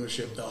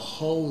entrepreneurship the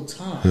whole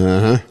time.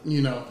 Uh-huh.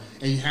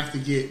 And you have to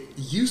get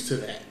used to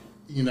that,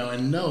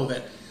 and know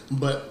that.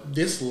 But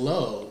this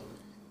low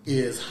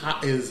is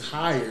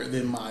higher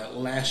than my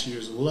last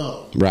year's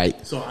low. Right.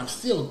 So I'm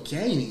still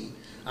gaining.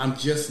 I'm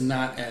just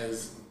not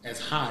as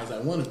high as I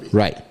want to be.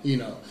 Right.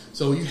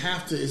 So you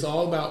have to. It's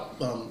all about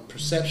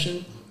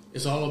perception.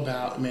 It's all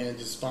about, man,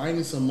 just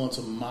finding someone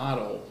to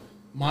model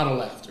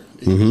after.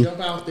 If you jump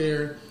out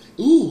there,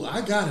 ooh, I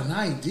got an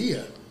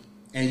idea,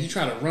 and you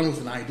try to run with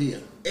an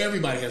idea.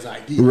 Everybody has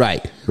ideas.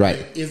 Right.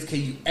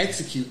 Can you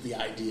execute the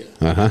idea?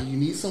 Uh-huh. You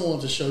need someone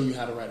to show you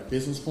how to write a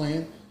business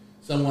plan,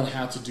 someone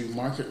how to do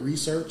market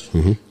research,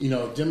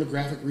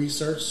 demographic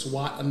research,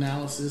 SWOT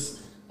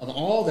analysis, and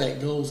all that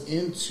goes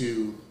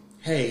into,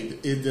 hey,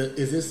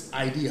 is this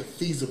idea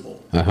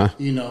feasible? Uh-huh.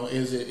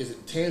 Is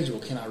it tangible?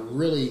 Can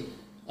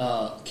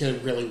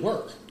it really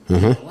work?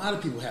 Uh-huh. A lot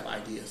of people have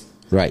ideas.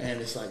 Right.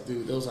 And it's like,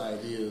 dude, those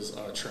ideas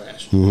are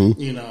trash.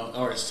 Mm-hmm.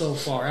 Or it's so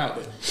far out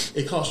that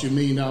it costs you $1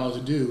 million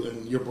to do,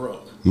 and you're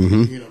broke.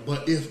 Mm-hmm.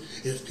 But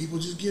if people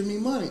just give me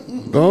money,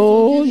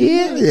 oh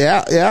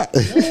yeah. No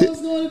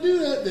one's going to do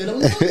that. They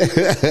don't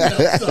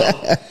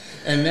know.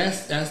 And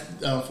that's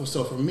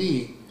for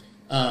me,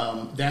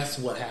 that's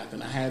what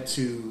happened. I had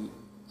to.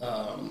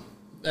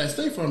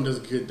 State Farm does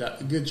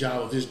a good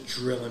job of just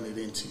drilling it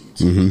into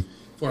you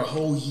for a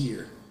whole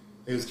year.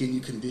 They was getting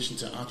you conditioned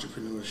to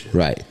entrepreneurship.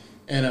 Right.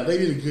 And they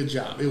did a good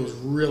job. It was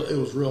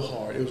real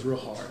hard.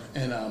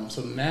 And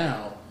so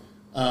now,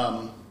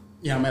 I'm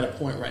at a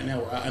point right now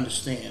where I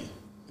understand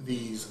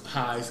these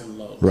highs and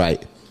lows.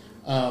 Right.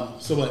 But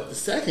the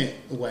second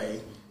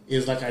way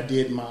is like I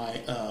did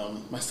my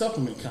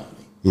supplement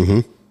company. Mm-hmm.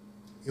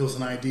 It was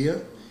an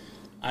idea.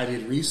 I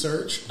did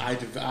research. I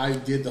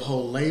did the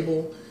whole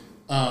label.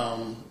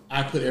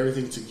 I put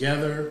everything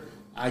together.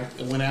 I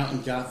went out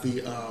and got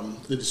the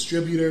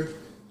distributor.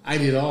 I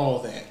did all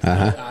that.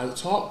 Uh-huh. I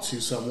talked to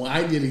someone.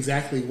 I did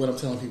exactly what I'm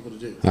telling people to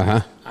do.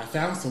 Uh-huh. I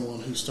found someone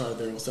who started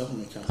their own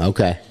supplement company.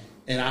 Okay.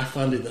 And I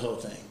funded the whole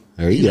thing.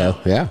 There you go.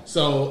 Yeah.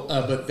 So,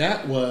 but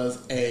that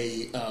was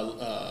the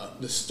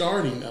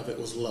starting of it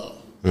was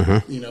low. Uh-huh.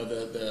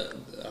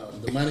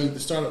 The money, the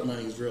startup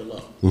money is real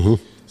low.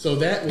 Mm-hmm. So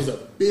that was a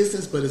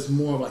business, but it's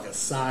more of like a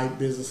side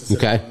business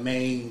instead of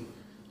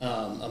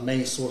a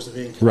main source of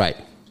income. Right.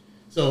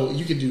 So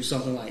you could do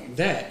something like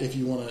that if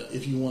you want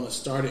to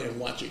start it and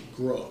watch it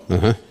grow.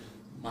 Uh-huh.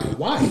 My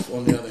wife,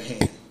 on the other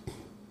hand,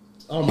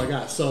 oh my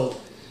God! So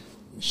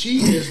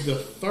she is the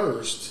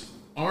first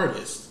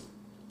artist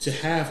to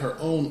have her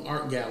own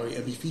art gallery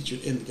and be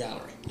featured in the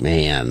gallery.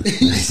 Man,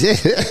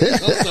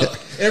 So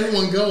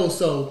everyone goes.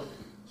 So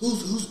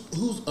whose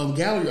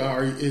gallery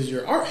art is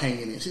your art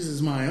hanging in? She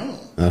says, my own.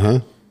 Uh-huh.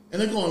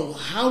 And they're going, well,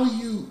 how do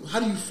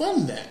you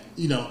fund that?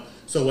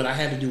 So what I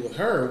had to do with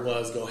her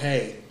was go,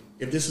 hey,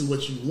 if this is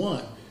what you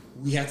want,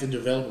 we have to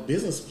develop a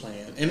business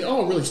plan. And it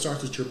all really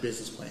starts with your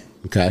business plan.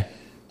 Okay.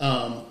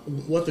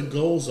 What the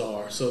goals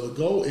are. So the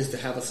goal is to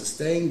have a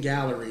sustained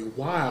gallery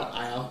while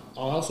I'll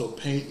also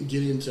paint,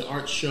 get into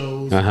art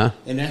shows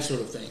and that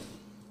sort of thing.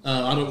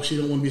 She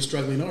don't want to be a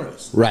struggling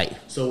artist. Right.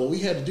 So what we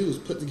had to do is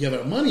put together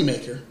a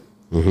moneymaker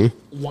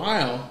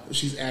while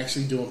she's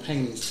actually doing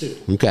paintings too.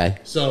 Okay.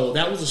 So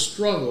that was a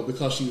struggle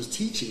because she was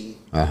teaching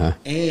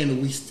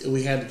and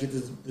we had to get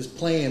this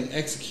plan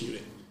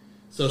executed.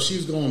 So she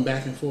was going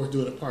back and forth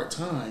doing it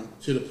part-time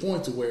to the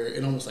point to where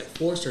it almost like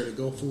forced her to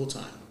go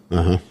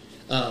full-time.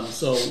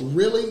 So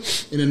really,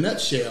 in a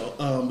nutshell,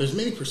 there's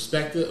many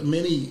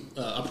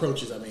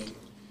approaches,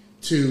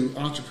 to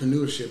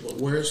entrepreneurship.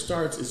 But where it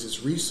starts is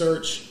just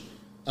research,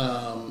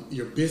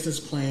 your business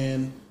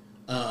plan,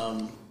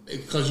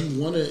 because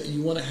you want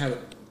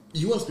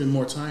to spend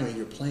more time in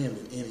your plan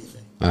than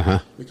anything.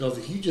 Because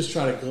if you just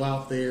try to go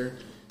out there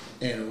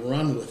and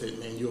run with it,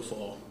 man, you'll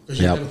fall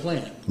because you don't have a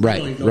plan. Right,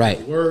 you don't even know how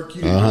to work.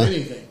 You didn't do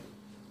anything.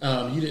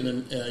 You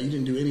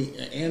didn't do any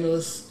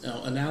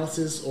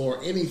analysis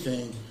or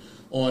anything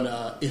on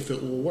if it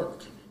will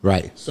work.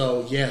 Right.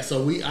 So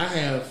I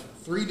have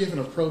 3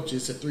 different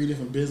approaches to 3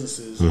 different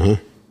businesses in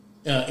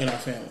our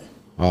family.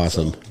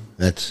 Awesome. So.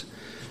 That's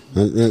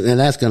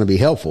going to be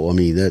helpful. I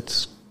mean,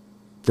 that's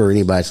for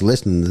anybody that's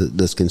listening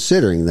that's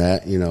considering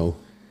that.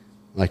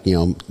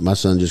 My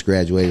son just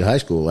graduated high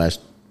school last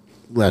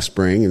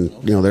spring, and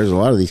there's a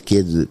lot of these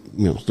kids that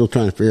still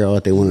trying to figure out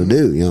what they want to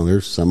do.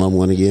 There's some of them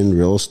want to get in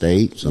real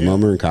estate, some of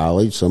them are in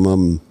college, some of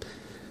them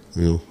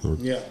are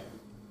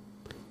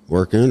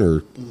working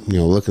or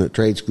looking at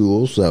trade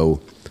schools.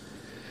 So,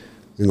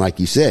 and like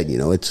you said,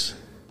 it's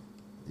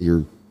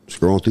you're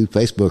scrolling through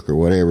Facebook or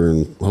whatever,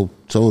 and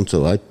so and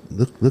so,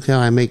 look how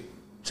I make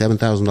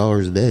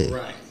 $7,000 a day.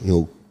 Right.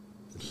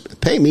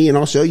 Pay me and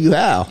I'll show you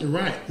how.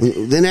 Right.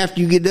 Then after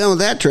you get done with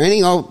that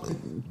training, I'll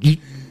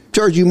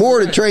charge you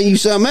more to train you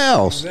something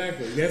else.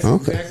 Exactly. That's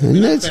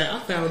exactly. I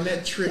found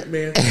that trick,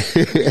 man.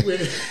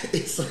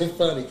 It's so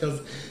funny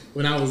because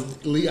when I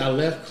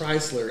left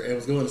Chrysler and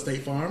was going to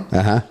State Farm.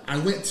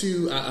 I went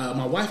to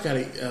my wife got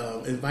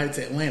invited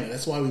to Atlanta.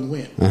 That's why we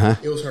went.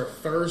 It was her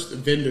first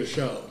vendor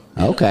show.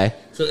 Okay.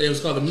 So it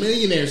was called the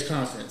Millionaires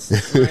Conference.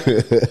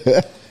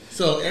 Right?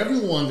 So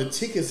everyone, the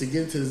tickets to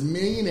get into this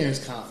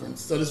Millionaires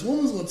Conference. So this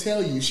woman's going to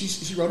tell you,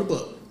 she wrote a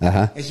book.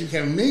 And she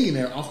became a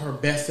millionaire off her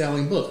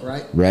best-selling book,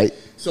 right? Right.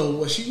 So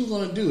what she was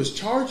going to do is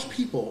charge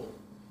people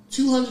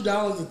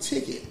 $200 a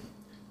ticket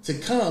to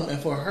come and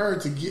for her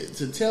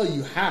to tell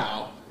you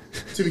how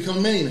to become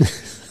a millionaire.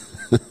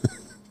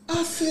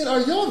 I said,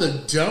 are y'all the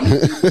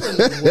dumbest people in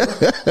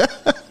the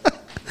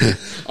world?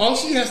 All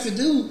she has to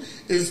do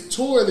is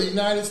tour the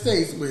United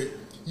States with,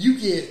 you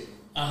get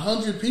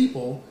 100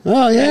 people.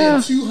 Oh, yeah.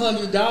 And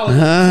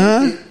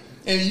 $200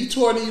 and you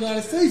tour the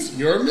United States.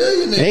 You're a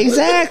millionaire.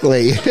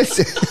 Exactly.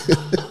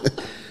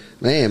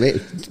 Man,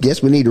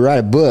 guess we need to write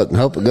a book and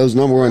hope it goes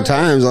 #1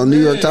 times on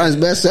New York Times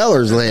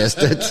bestsellers list.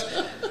 Isn't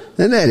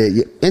that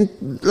it? And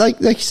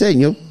like you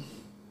said,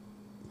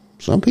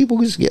 some people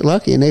just get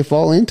lucky and they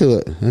fall into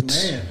it.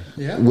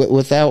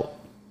 Without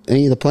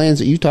any of the plans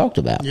that you talked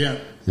about. Yeah.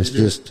 It's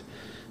just,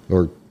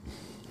 or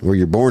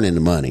you're born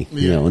into money,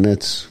 and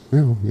that's,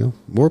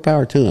 more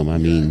power to them. I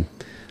mean,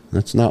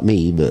 that's not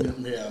me, but.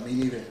 Yeah, me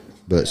neither.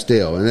 But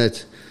still, and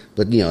it's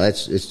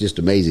just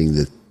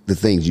amazing the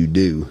things you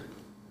do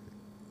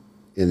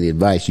and the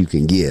advice you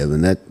can give.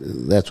 And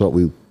that's what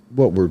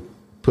we're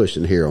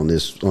pushing here on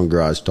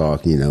Garage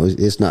Talk.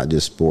 It's not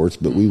just sports,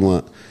 but we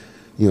want,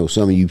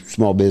 some of you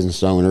small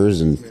business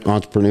owners and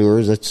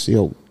entrepreneurs, that's,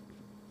 share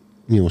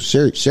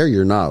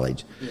your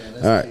knowledge.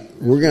 All right.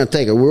 We're going to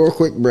take a real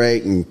quick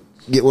break and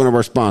get one of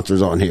our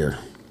sponsors on here.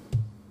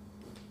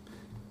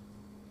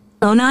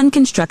 Monon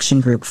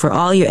Construction Group for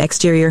all your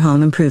exterior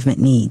home improvement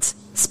needs.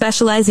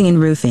 Specializing in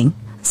roofing,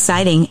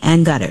 siding,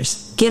 and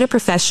gutters. Get a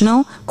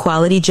professional,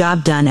 quality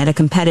job done at a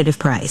competitive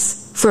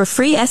price. For a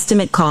free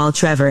estimate, call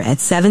Trevor at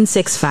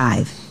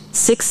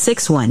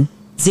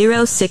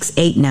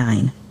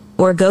 765-661-0689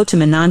 or go to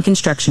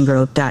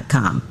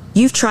mononconstructiongroup.com.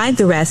 You've tried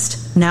the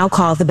rest, now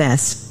call the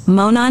best.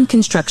 Monon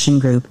Construction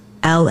Group,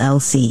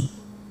 LLC.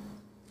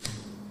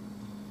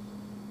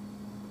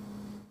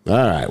 All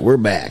right, we're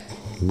back.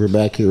 We're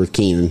back here with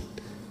Keenan.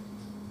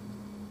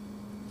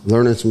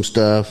 Learning some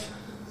stuff.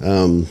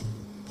 Keenan,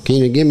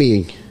 give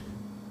me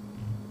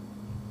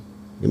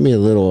a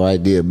little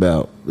idea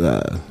about,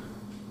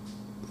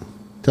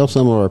 tell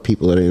some of our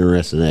people that are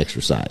interested in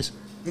exercise.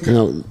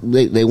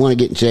 They want to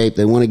get in shape.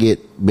 They want to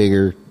get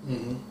bigger.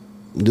 Mm-hmm.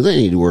 Do they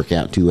need to work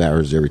out 2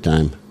 hours every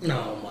time?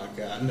 No, my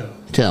God, no.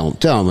 Tell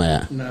them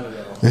that. Not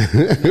at all. Not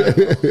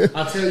at all.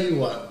 I'll tell you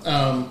what.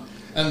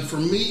 And for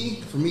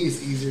me,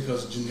 it's easier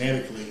because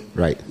genetically,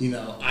 right?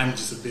 I'm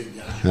just a big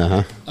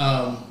guy.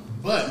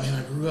 But man,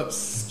 I grew up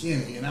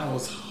skinny and I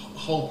was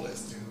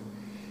hopeless, dude.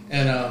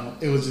 And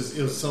it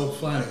was so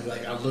funny.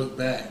 Like I look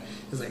back,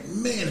 it's like,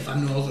 man, if I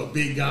knew I was a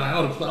big guy, I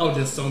would have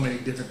done so many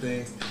different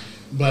things.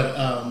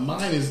 But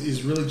mine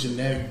is really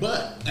genetic.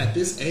 But at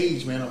this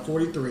age, man, I'm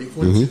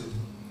 42,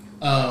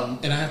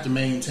 and I have to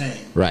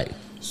maintain. Right.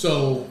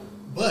 So,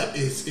 but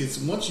it's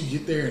once you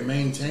get there and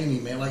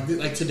maintaining, man,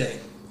 like today,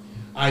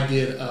 I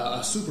did a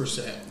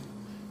superset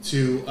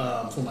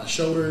for my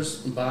shoulders,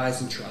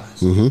 buys, and tries.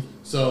 Mm-hmm.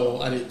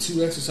 So I did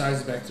 2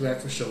 exercises back to back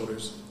for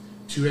shoulders,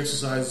 2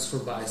 exercises for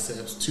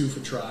biceps, 2 for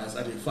tries.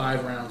 I did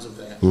 5 rounds of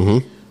that.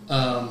 Mm-hmm.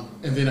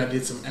 And then I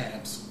did some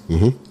abs,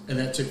 and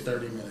that took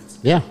 30 minutes.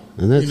 Yeah,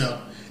 and that's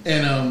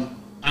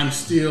I'm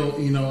still,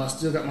 I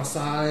still got my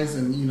size,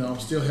 and I'm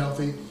still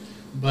healthy.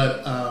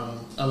 But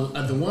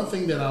the one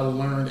thing that I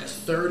learned at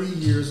 30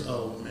 years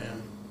old,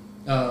 man,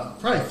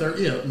 Probably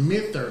 30,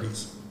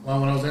 mid-30s.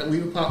 When I was at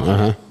Weaver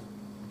Pop.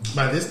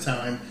 By this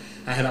time,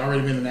 I had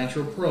already been a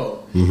natural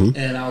pro,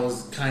 and I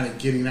was kind of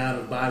getting out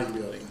of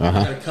bodybuilding. I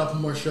had a couple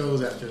more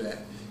shows after that.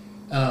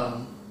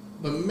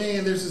 But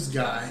man, there's this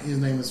guy. His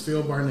name is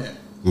Phil Barnett.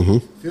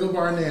 Phil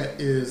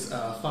Barnett is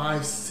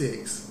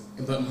 5'6",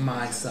 but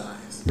my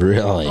size.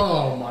 Really?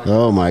 Oh my!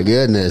 Oh my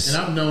goodness!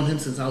 And I've known him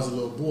since I was a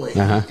little boy,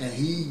 and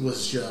he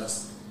was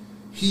just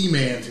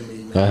He-Man to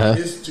me. Man.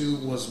 This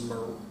dude was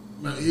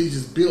he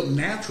just built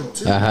natural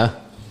too.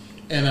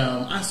 And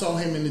I saw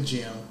him in the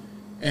gym,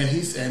 and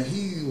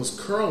he was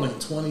curling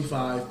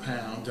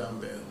 25-pound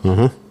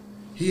dumbbells.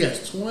 He has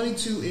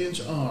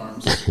 22-inch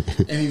arms,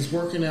 and he's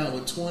working out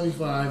with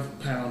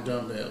 25-pound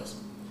dumbbells.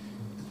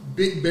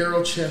 Big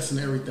barrel chest and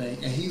everything,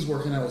 and he's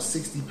working out with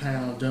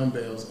 60-pound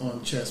dumbbells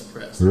on chest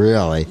press.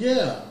 Really?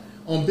 Yeah.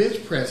 On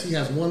bench press, he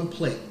has one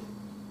plate,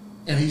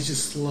 and he's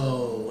just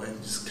slow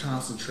and just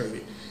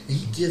concentrated. And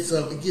he gets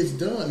up, it gets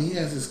done. He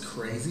has this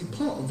crazy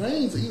pump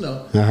veins, you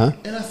know.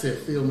 And I said,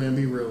 Phil, man,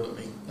 be real with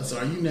me. I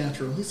said, are you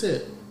natural? He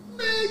said,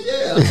 man,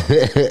 yeah.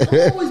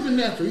 I've always been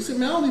natural. He said,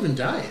 man, I don't even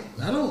diet.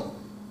 I don't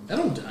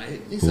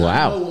diet. He said,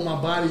 I know what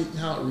my body,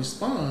 how it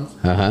responds.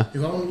 If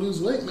I want to lose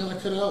weight, man, I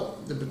cut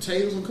out the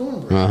potatoes and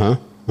cornbread.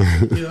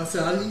 You know,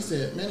 he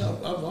said, man,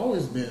 I've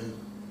always been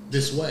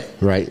this way.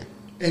 Right.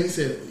 And he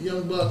said,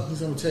 young buck,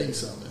 he's going to tell you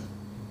something.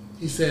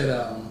 He said,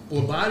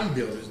 what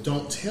bodybuilders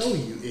don't tell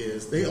you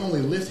is they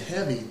only lift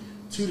heavy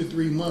 2 to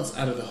 3 months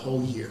out of the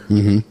whole year.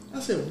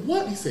 I said,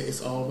 what? He said,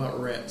 it's all about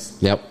reps.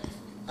 Yep.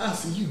 I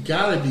said, you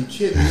got to be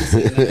kidding. He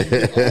said, as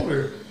you get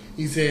older,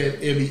 he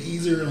said, it'll be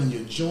easier on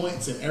your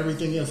joints and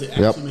everything else. It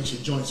actually makes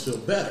your joints feel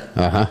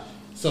better.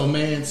 So,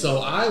 man,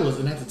 I was,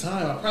 and at the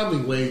time, I probably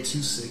weighed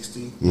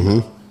 260.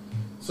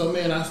 So,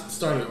 man, I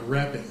started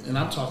repping, and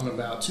I'm talking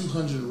about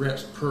 200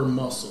 reps per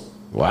muscle.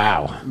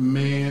 Wow.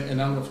 Man, and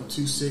I went from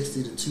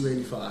 260 to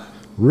 285.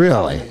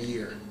 Really? In a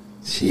year.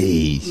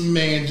 Jeez.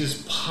 Man,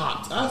 just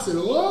popped. I said,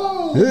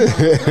 whoa.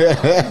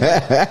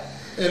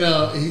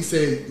 And he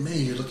said, man,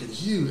 you're looking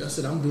huge. I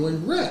said, I'm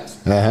doing reps.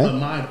 But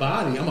my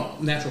body, I'm a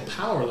natural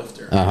power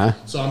lifter.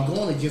 So I'm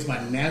going against my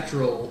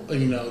natural,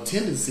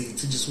 tendency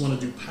to just want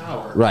to do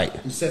power. Right.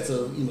 In sets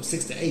of,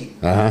 6 to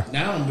 8.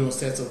 Now I'm doing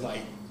sets of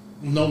like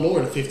no lower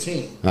than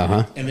 15.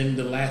 And then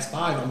the last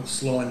 5, I'm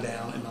slowing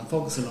down and I'm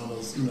focusing on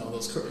those,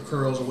 those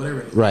curls or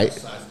whatever it is. Right.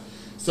 Exercise.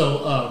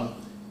 So,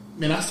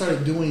 man, I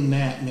started doing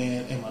that,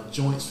 man, and my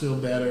joints feel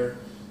better.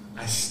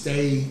 I'm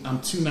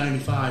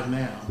 295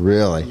 now.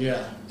 Really?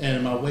 Yeah.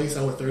 And my waist,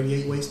 I wear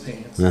 38 waist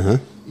pants. I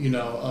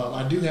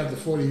do have the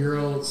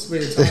 40-year-old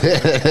spare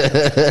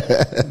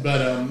time.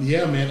 But,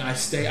 yeah, man, I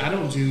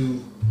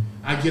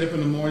get up in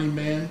the morning,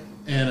 man,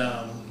 and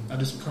I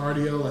do some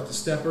cardio like the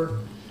stepper.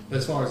 But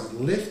as far as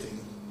lifting,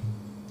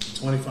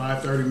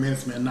 25, 30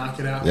 minutes, man, knock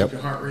it out, keep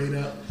your heart rate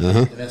up,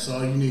 and that's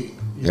all you need.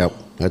 You know?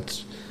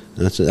 That's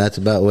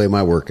about the way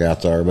my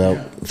workouts are, about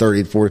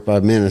 30 to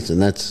 45 minutes,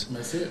 and that's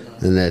it, man.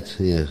 And that's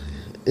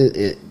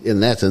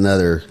and that's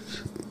another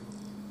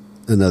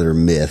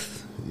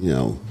myth,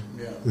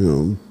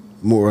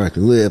 more I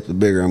can lift, the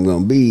bigger I'm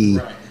going to be,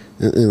 Right.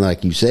 and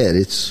like you said,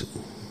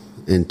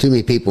 and too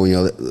many people,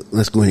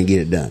 let's go ahead and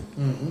get it done.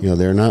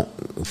 They're not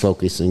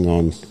focusing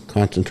on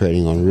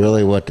concentrating on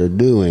really what they're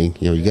doing.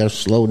 You got to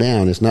slow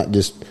down. It's not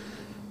just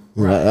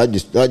I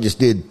just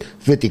did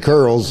 50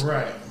 curls.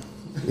 Right.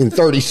 In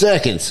 30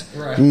 seconds.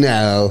 Right.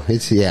 No,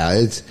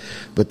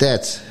 but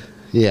that's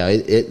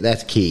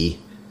that's key.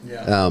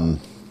 Yeah.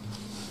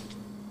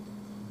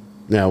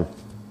 Now,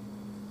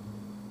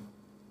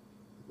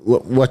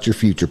 what's your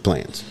future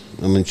plans?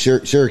 I mean,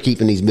 sure,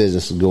 keeping these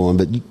businesses going,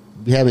 but you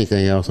have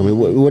anything else? I mean,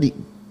 what do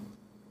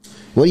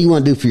you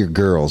want to do for your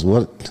girls?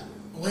 What?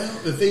 Well,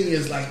 the thing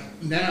is, like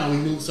now we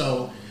moved.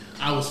 So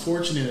I was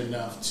fortunate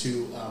enough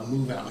to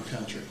move out in the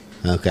country.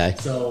 Okay.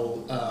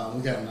 So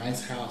we got a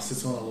nice house.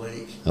 It's on a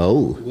lake.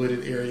 Oh.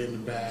 Wooded area in the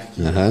back.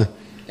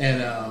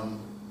 And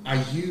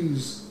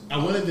I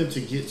wanted them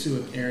to get to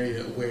an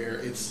area where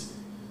it's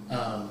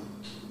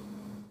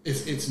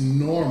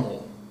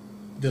normal.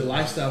 The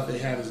lifestyle they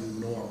have is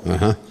normal.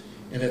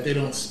 And that they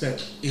don't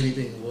expect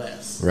anything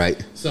less.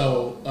 Right.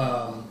 So,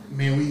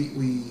 man,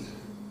 we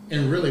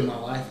and really my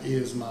life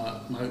is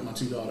my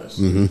 2 daughters.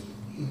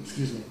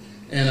 Excuse me.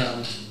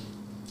 And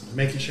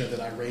making sure that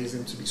I raise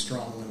them to be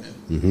strong women.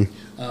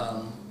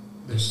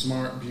 They're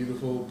smart,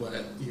 beautiful,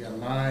 but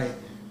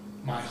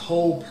my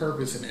whole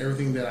purpose and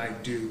everything that I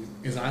do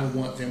is I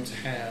want them to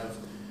have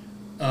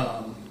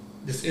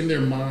this in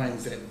their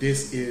minds that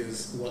this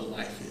is what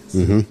life is.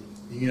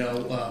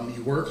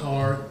 You work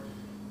hard,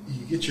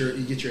 you get your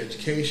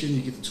education,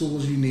 you get the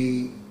tools you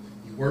need,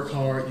 you work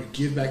hard, you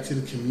give back to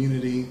the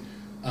community.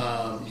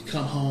 You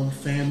come home,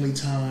 family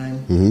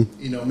time.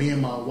 Me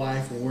and my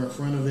wife, when we're in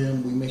front of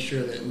them, we make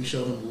sure that we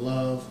show them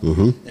love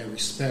and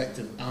respect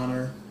and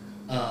honor.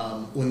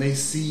 When they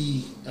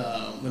see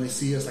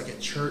us like at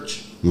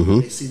church,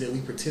 they see that we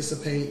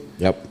participate.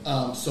 Yep.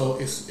 So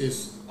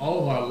it's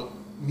all of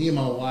me and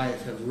my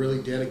wife have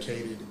really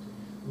dedicated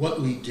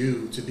what we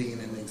do to being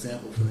an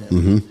example for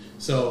them.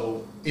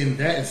 So in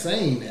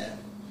saying that,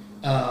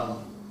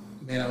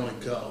 man, I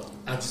want to go.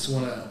 I just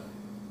want to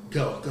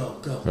go.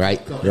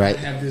 Right, go. right. I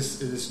have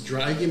this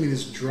drive. Give me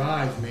this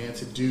drive, man,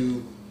 to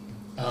do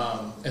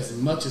as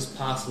much as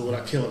possible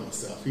without killing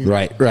myself. You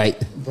know?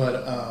 Right.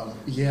 But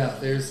yeah,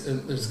 there's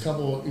a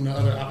couple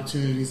other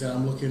opportunities that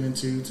I'm looking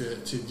into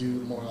to do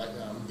more like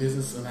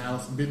business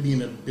analysis,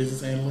 being a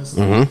business analyst,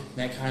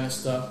 that kind of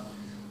stuff.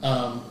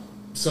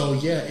 So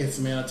yeah,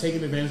 I'm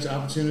taking advantage of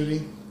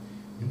opportunity,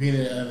 being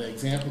an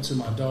example to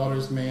my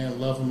daughters, man,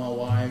 loving my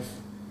wife.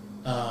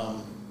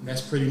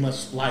 That's pretty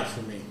much life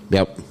for me.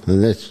 Yep,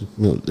 and that's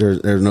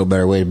there's no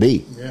better way to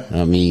be. Yeah.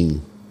 I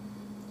mean,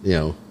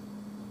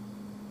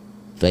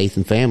 faith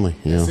and family.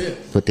 That's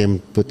it. Put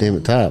them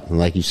at top. And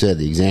like you said,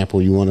 the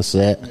example you want to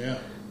set. Yeah.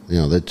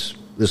 This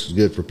is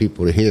good for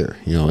people to hear.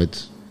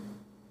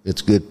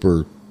 It's good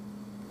for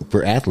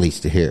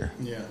athletes to hear.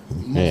 Yeah.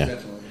 Most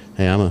definitely.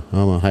 Hey, I'm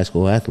a high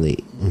school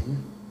athlete.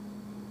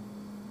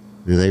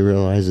 Do they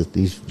realize that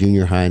these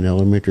junior high and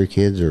elementary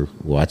kids are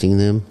watching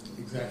them?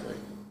 Exactly.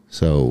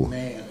 So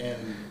man,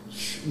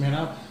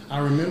 I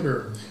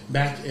remember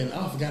back in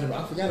I forgot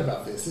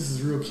about this. This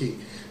is real key.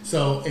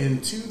 So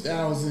in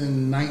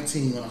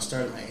 2019, when I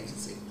started my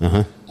agency,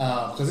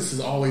 because this has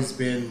always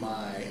been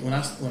when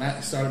I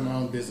started my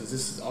own business,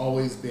 this has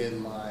always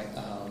been my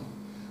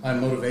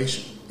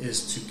motivation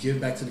is to give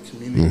back to the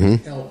community and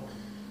help,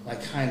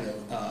 like kind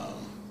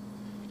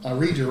of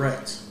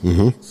redirect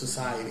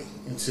society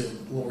into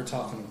what we're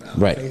talking about,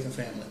 faith and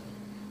family.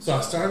 So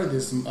I started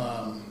this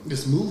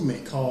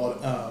movement called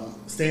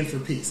Stand for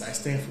Peace. I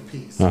stand for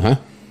peace, and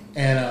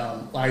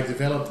I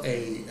developed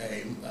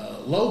a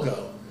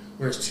logo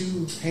where it's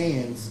two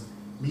hands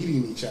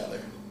meeting each other.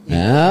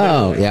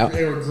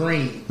 They were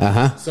green.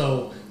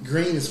 So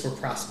green is for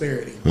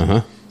prosperity.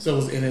 So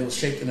it was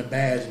shaped in a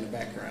badge in the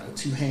background with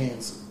two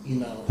hands,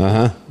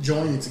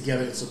 joining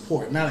together in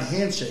support. Not a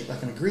handshake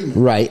like an agreement,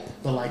 right?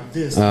 But like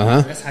this.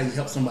 That's how you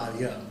help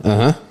somebody up.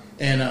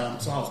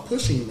 And so I was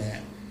pushing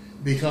that.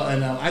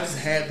 Because I just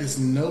had this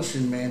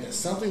notion, man, that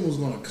something was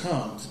going to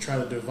come to try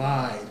to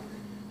divide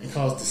and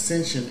cause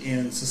dissension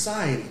in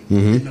society.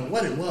 Didn't know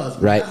what it was.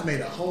 But right. I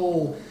made a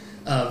whole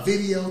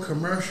video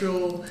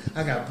commercial.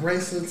 I got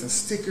bracelets and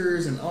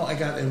stickers and all. It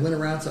went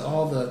around to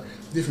all the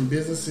different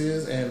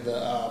businesses and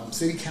the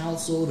city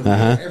council,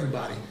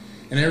 everybody,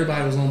 and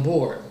everybody was on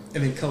board.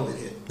 And then COVID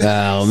hit.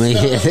 Oh man!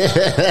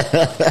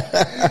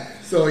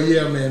 So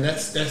yeah, man,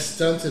 that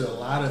stunted a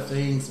lot of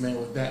things, man,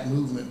 with that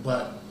movement,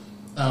 but.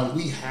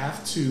 We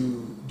have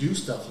to do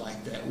stuff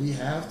like that. We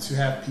have to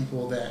have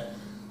people that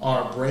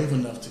are brave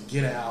enough to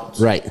get out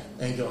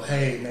and go,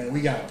 hey, man,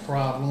 we got a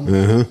problem.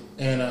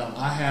 And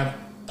I have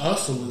a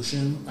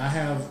solution. I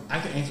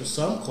can answer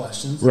some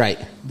questions. Right.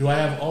 Do I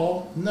have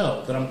all?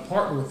 No. But I'm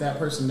partnered with that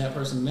person, and that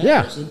person,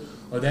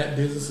 or that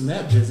business and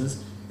that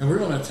business, and we're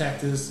going to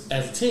attack this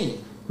as a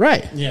team.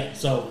 Right. Yeah.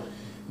 So,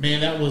 man,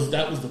 that was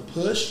the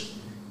push,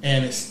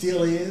 and it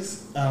still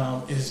is.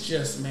 It's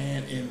just,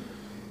 man, and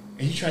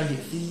you try to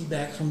get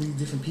feedback from these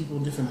different people,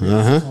 different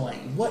businesses. I'm like,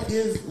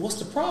 what's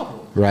the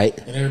problem? Right.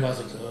 And everybody's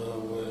like,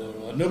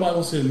 well, nobody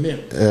wants to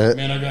admit,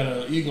 man, I got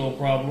an ego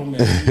problem.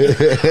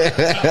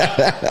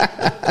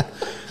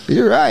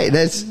 You're right.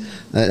 That's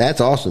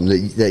awesome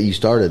that you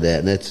started that.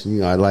 And that's,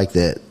 I like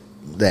that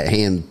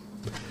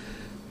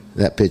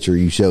picture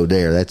you showed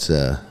there.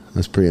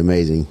 That's pretty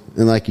amazing.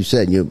 And like you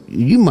said,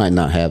 you might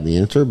not have the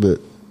answer, but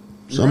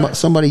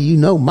somebody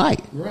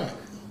might. Right.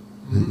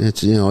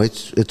 It's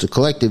it's a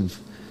collective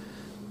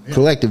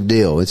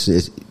deal.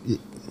 It's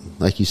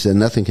like you said,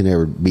 nothing can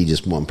ever be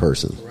just one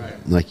person.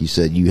 Right. Like you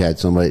said, you had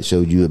somebody that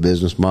showed you a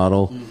business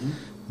model,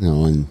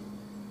 and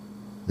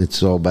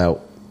it's all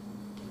about,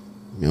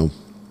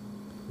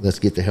 let's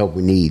get the help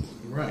we need.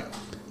 Right.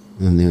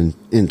 And then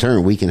in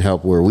turn, we can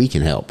help where we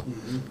can help.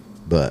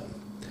 But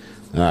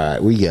all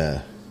right,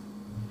 we're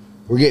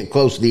getting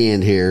close to the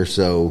end here,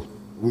 so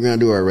we're going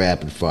to do our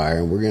rapid fire,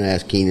 and we're going to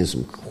ask Keenan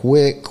some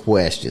quick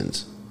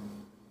questions.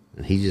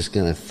 And he's just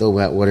going to throw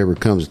out whatever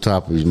comes to the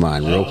top of his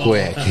mind real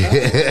quick.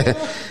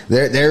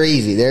 They're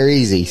easy. They're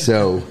easy.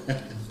 So,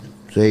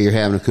 say you're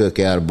having a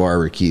cookout, a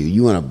barbecue.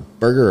 You want a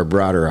burger, a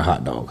brat, or a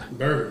hot dog?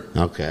 Burger.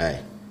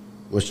 Okay.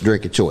 What's your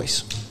drink of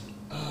choice?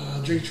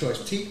 Drink of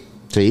choice. Tea.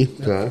 Tea?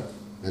 Okay.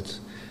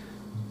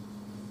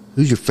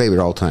 Who's your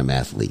favorite all-time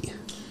athlete?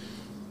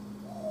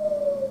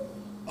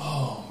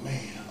 Oh,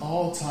 man.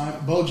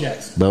 All-time. Bo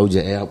Jackson. Bo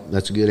Jackson. Yeah,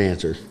 that's a good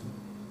answer.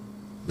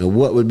 Now,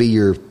 what would be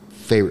your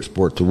favorite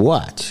sport to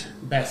watch?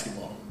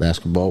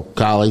 Basketball.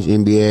 College,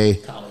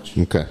 NBA? College.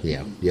 Okay,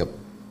 yeah, yep.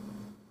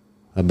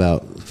 How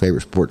about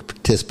favorite sport to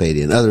participate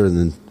in other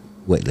than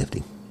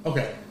weightlifting?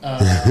 Okay.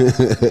 Probably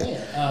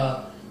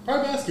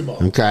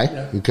basketball. Okay,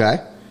 yeah.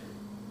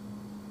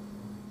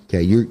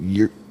 Okay,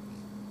 you're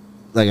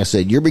like I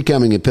said, you're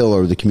becoming a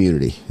pillar of the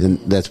community, and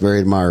that's very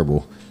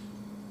admirable.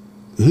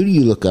 Who do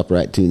you look up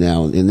right to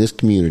now in this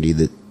community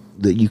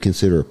that you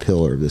consider a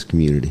pillar of this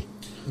community?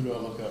 Who do I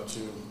look up to?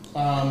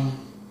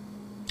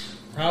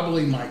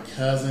 Probably my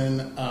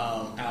cousin,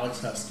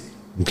 Alex Husky.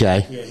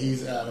 Okay. Yeah,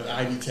 he's an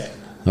Ivy Tech.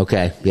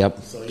 Okay.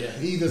 Yep. So yeah,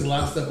 he does a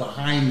lot of stuff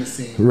behind the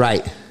scenes.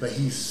 Right. But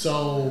he's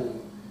so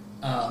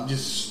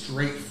just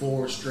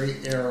straightforward,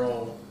 straight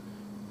arrow,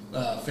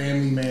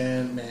 family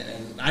man.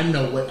 And I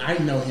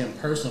know him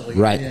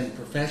personally and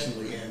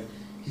professionally, and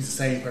he's the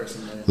same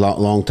person. Man.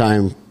 Long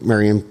time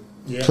Marion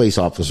police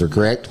officer,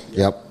 correct?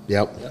 Yep.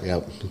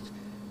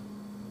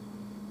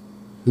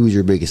 Who was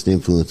your biggest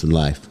influence in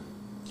life?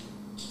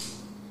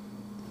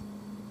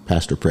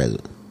 Past or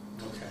present?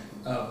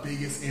 Okay.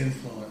 Biggest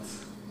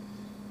influence.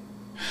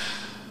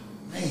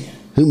 Man.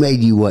 Who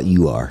made you what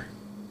you are?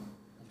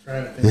 I'm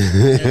trying to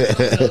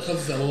think.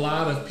 Because there's a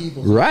lot of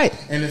people. Right.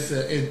 And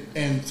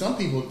and some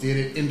people did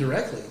it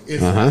indirectly.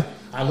 It's like,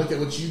 I looked at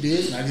what you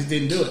did and I just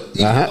didn't do it.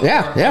 Yeah.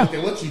 I looked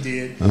at what you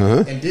did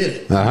and did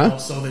it. You know?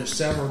 So there's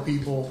several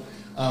people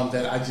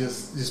that I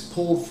just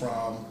pulled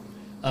from.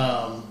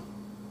 But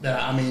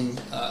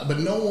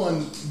no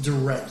one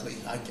directly,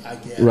 I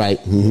guess. Right.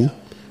 Mm-hmm. Yeah.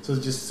 So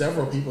just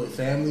several people,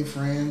 family,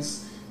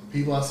 friends,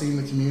 people I see in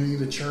the community,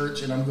 the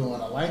church, and I'm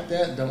going, I like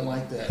that, don't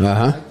like that.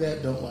 I like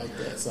that, don't like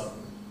that. So,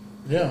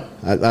 yeah.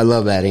 I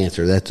love that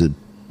answer. That's a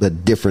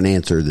different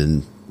answer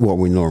than what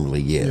we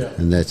normally get. Yeah.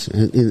 And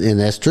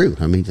that's true.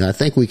 I mean, I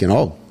think we can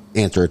all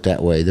answer it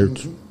that way.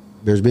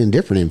 There's been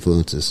different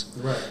influences.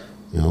 Right.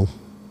 You know,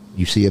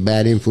 you see a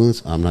bad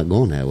influence, I'm not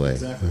going that way.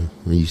 Exactly.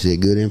 When you see a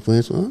good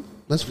influence, well,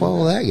 let's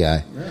follow that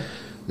guy. Yeah.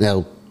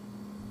 Now,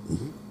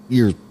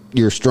 you're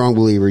a strong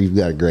believer. You've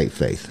got a great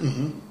faith.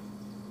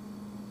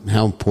 Mm-hmm.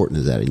 How important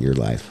is that in your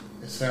life?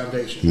 It's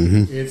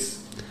foundation. Mm-hmm.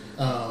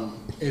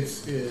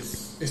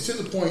 It's to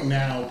the point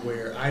now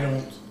where I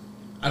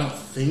don't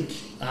think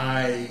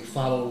I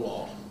follow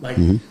law. Like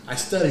I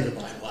study the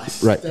Bible.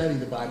 Study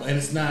the Bible, and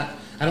it's not.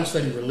 I don't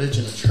study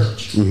religion or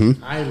church.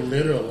 Mm-hmm. I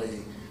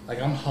literally,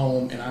 I'm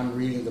home and I'm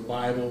reading the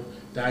Bible,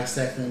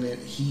 dissecting it,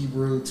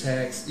 Hebrew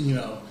text.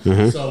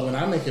 So when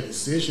I make a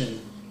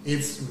decision,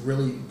 it's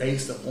really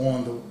based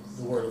upon the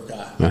Word of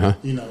God.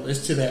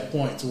 It's to that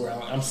point to where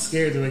I'm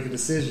scared to make a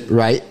decision,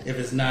 right? If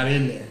it's not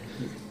in there.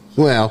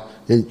 Well,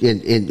 and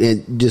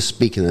just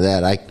speaking of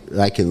that, I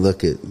can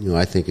look at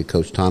I think of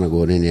Coach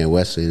Tonigal at Indiana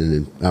Wesleyan,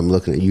 and I'm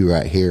looking at you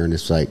right here, and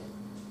it's like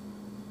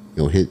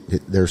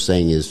their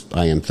saying is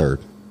I am third,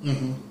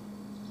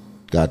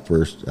 God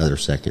first, other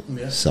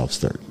second, self's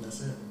third.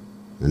 That's it,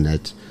 and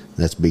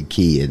that's big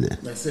key, isn't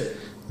it? That's it,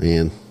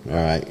 man. All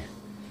right.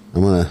 We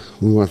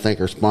want to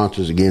thank our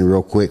sponsors again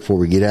real quick before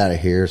we get out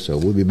of here, so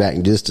we'll be back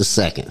in just a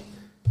second.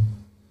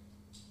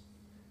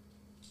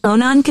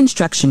 Monon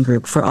Construction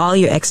Group for all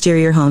your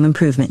exterior home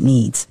improvement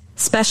needs,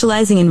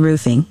 specializing in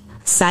roofing,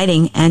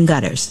 siding, and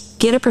gutters.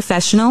 Get a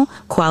professional,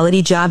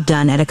 quality job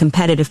done at a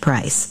competitive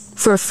price.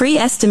 For a free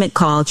estimate,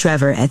 call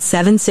Trevor at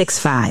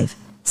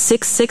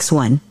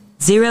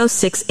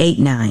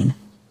 765-661-0689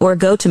 or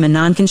go to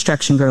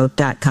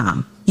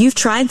mononconstructiongroup.com. You've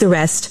tried the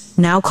rest,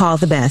 now call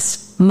the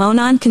best.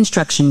 Monon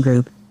Construction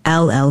Group,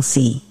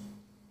 LLC.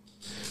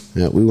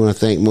 Yeah, we want to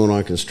thank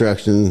Monon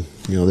Construction.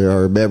 They're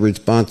our beverage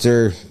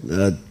sponsor.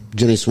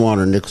 Jenny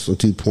Swanner, Nicholson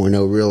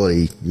 2.0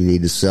 Realty. You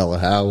need to sell a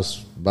house,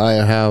 buy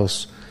a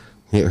house,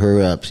 hit her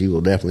up. She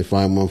will definitely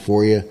find one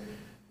for you.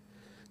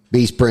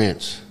 Beast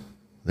Prints.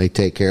 They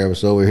take care of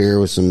us over here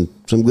with some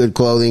good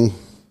clothing,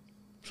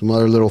 some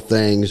other little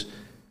things.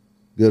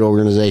 Good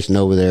organization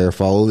over there.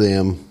 Follow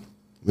them.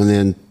 And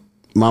then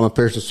Mama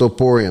Pearson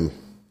Soporium.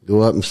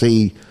 Go up and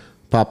see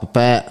Papa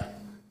Pat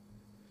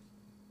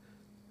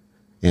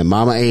and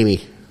Mama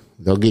Amy.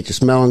 They'll get you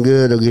smelling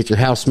good. They'll get your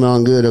house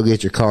smelling good. They'll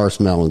get your car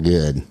smelling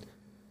good.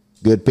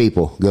 Good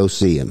people. Go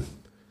see them.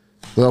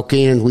 Well,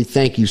 Ken, we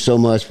thank you so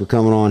much for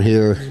coming on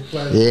here.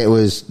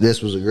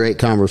 This was a great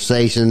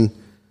conversation,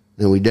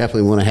 and we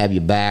definitely want to have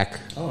you back.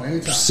 Oh,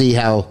 anytime. See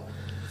how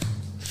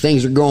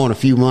things are going a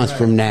few months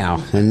from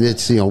now, and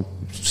it's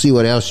see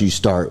what else you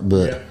start.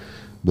 But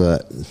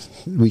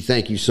we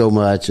thank you so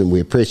much, and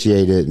we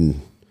appreciate it, and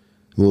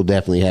we'll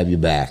definitely have you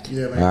back.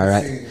 Yeah, man. All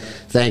right.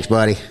 Thanks,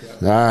 buddy.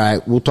 Yeah. All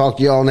right. We'll talk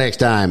to you all next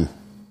time.